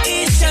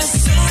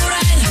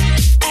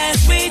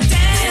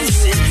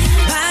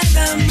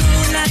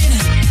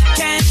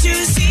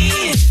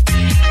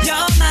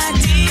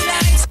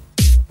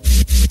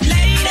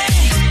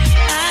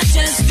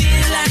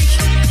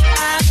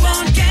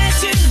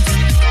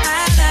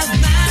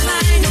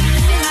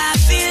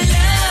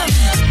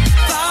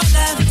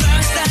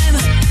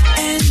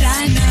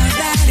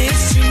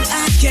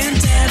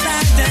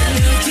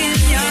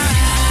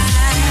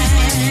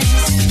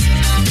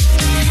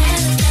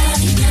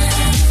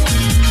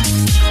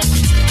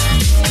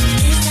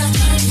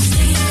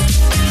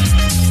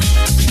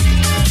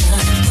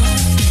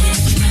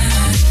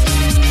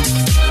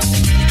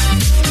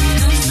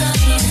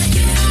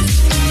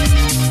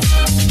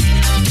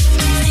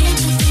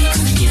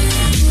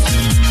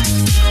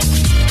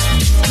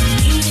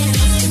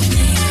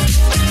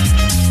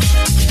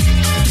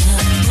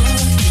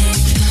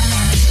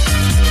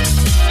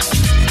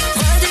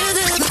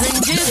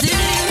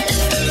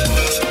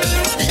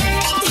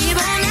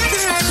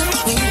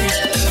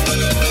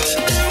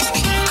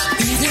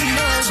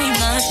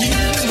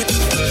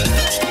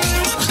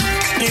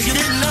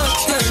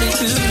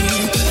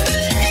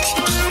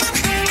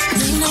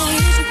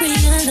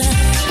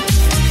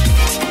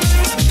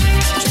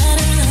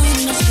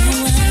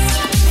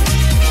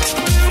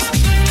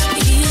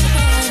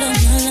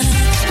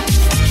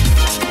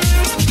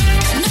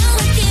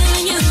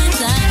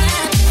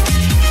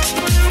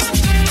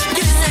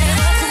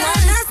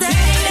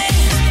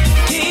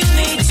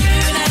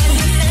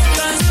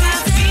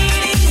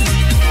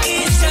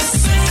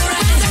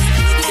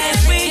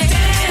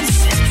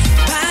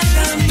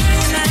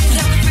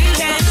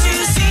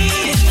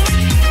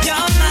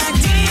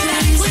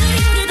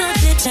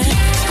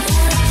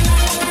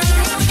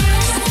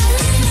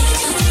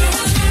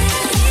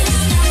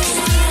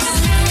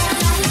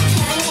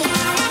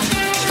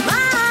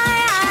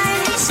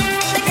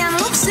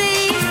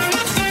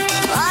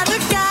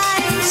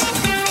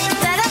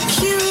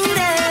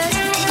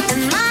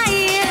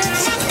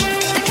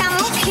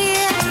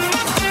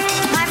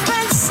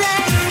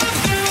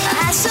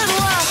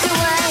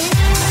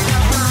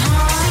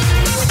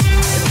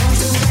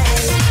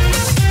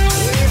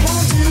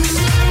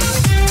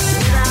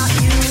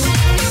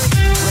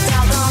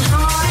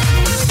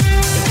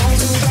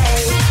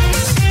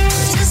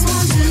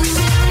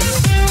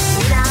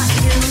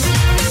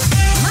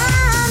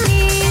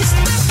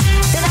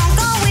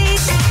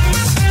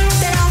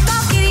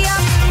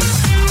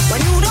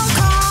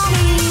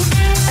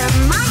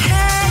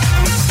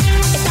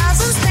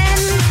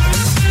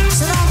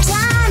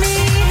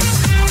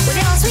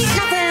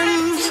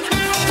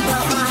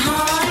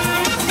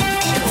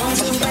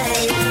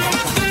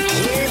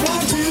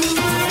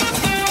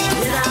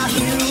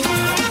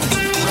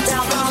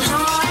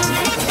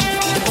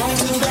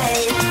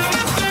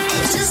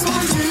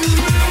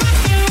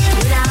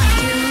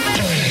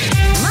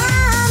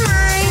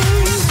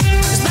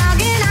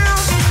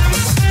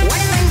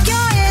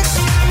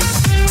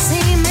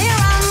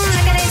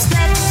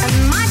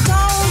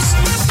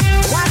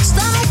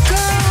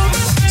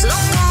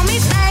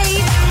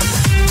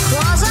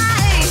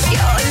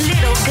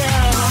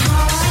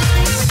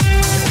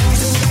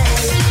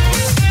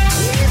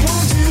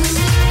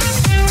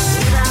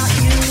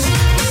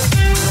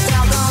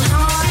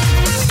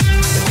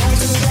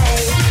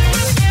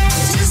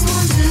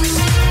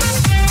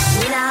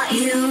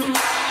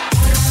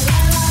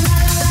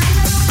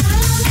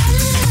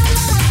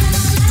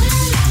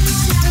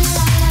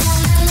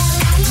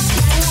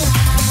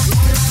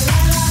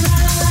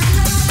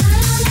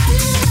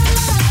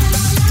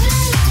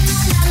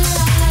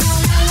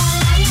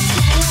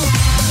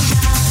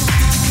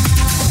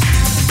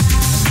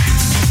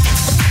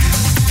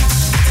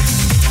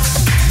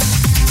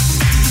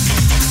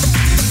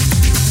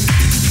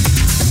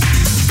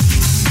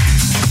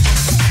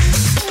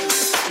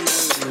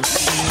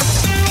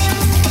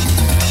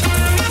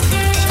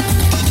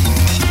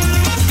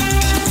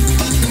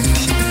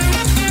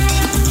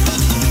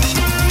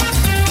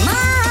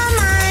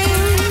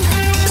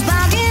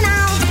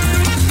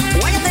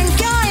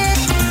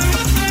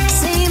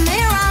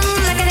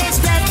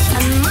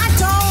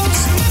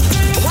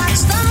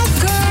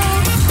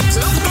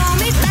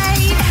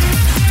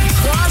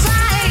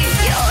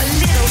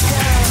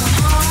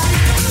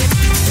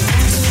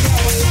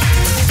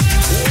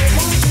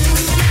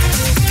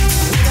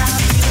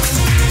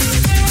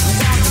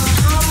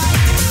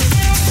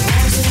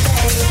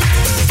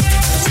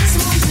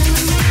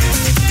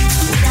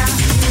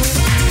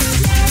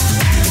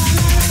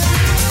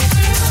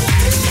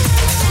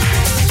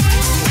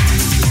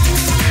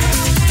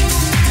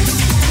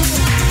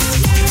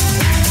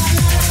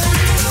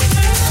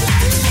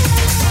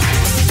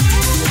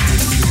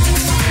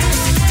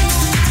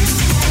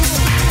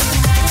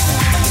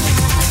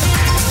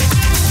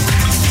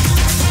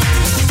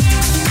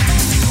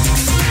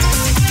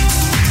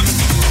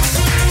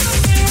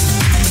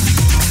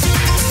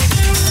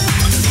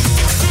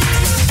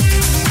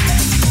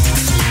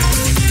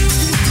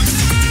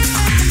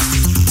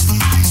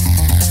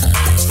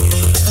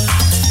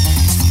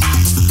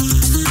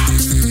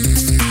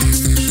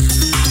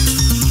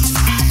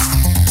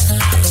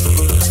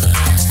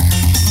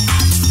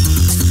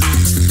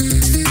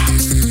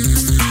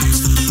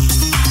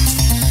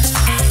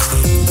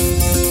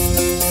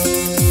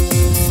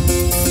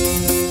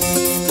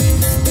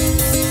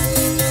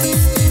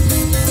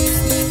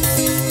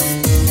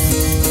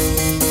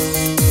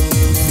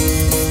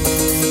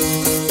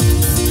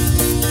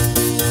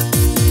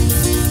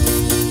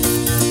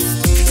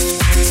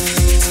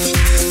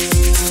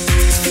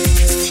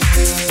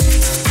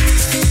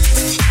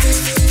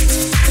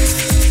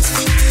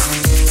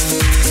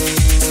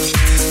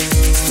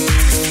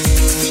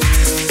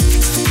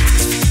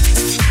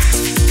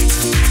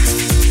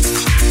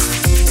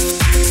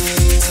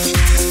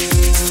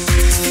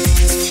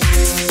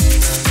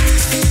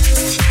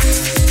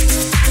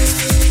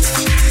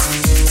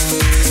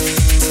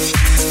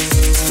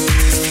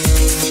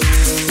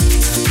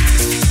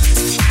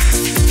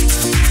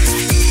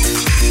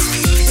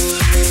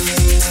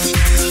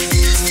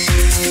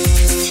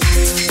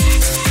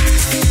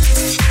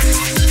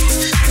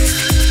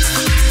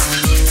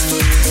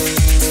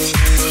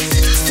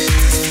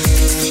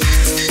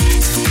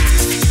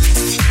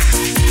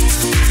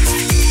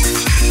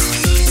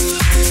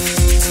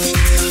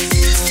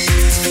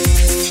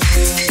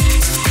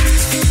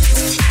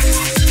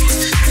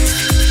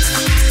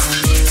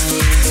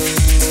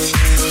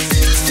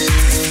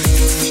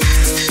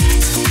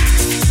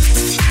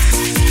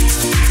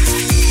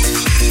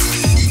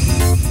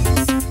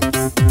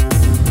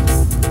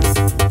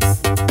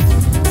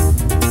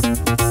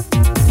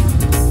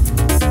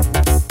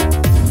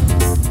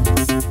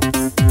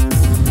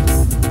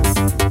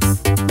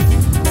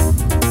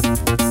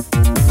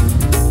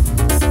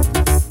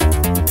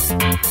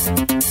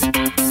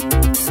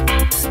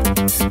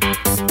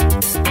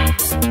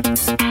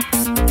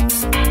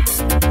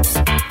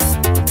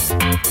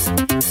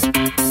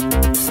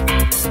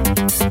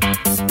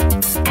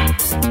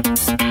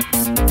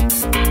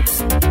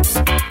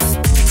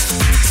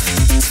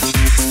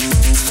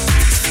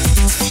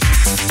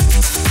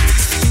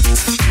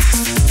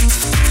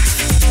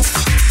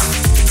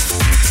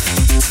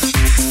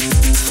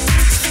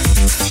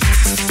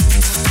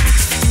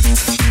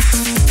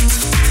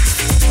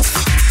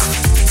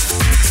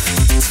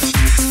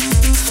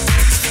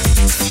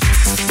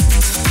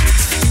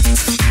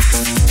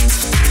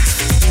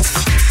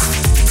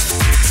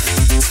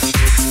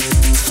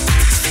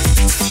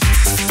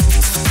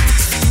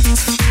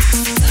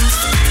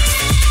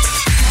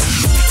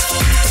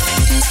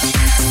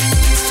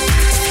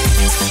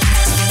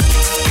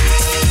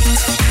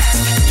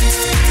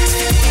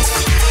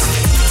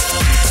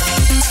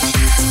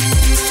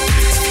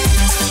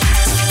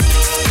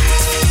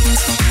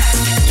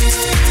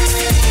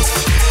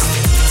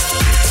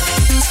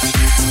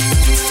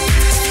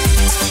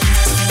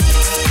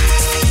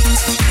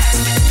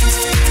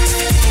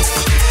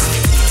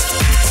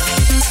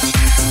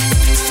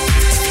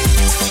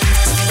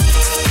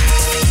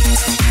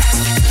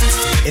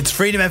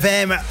Freedom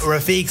FM,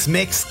 Rafiq's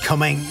mix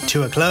coming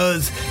to a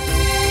close.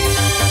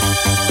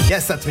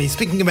 Yes, that's me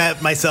speaking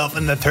about myself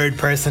in the third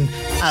person,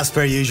 as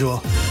per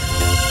usual.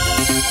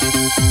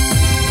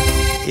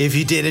 If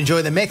you did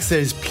enjoy the mix,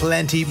 there's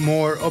plenty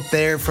more up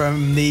there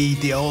from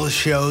the old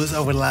shows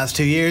over the last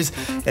 2 years.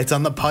 It's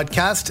on the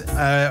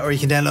podcast, or you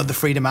can download the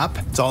Freedom app.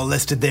 It's all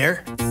listed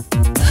there.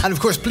 And of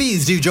course,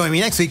 please do join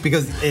me next week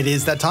because it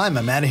is that time.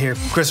 I'm out of here.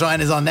 Chris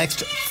Ryan is on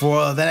next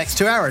for the next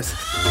 2 hours.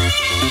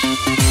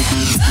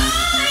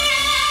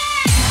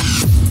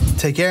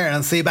 Take care and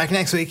I'll see you back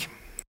next week.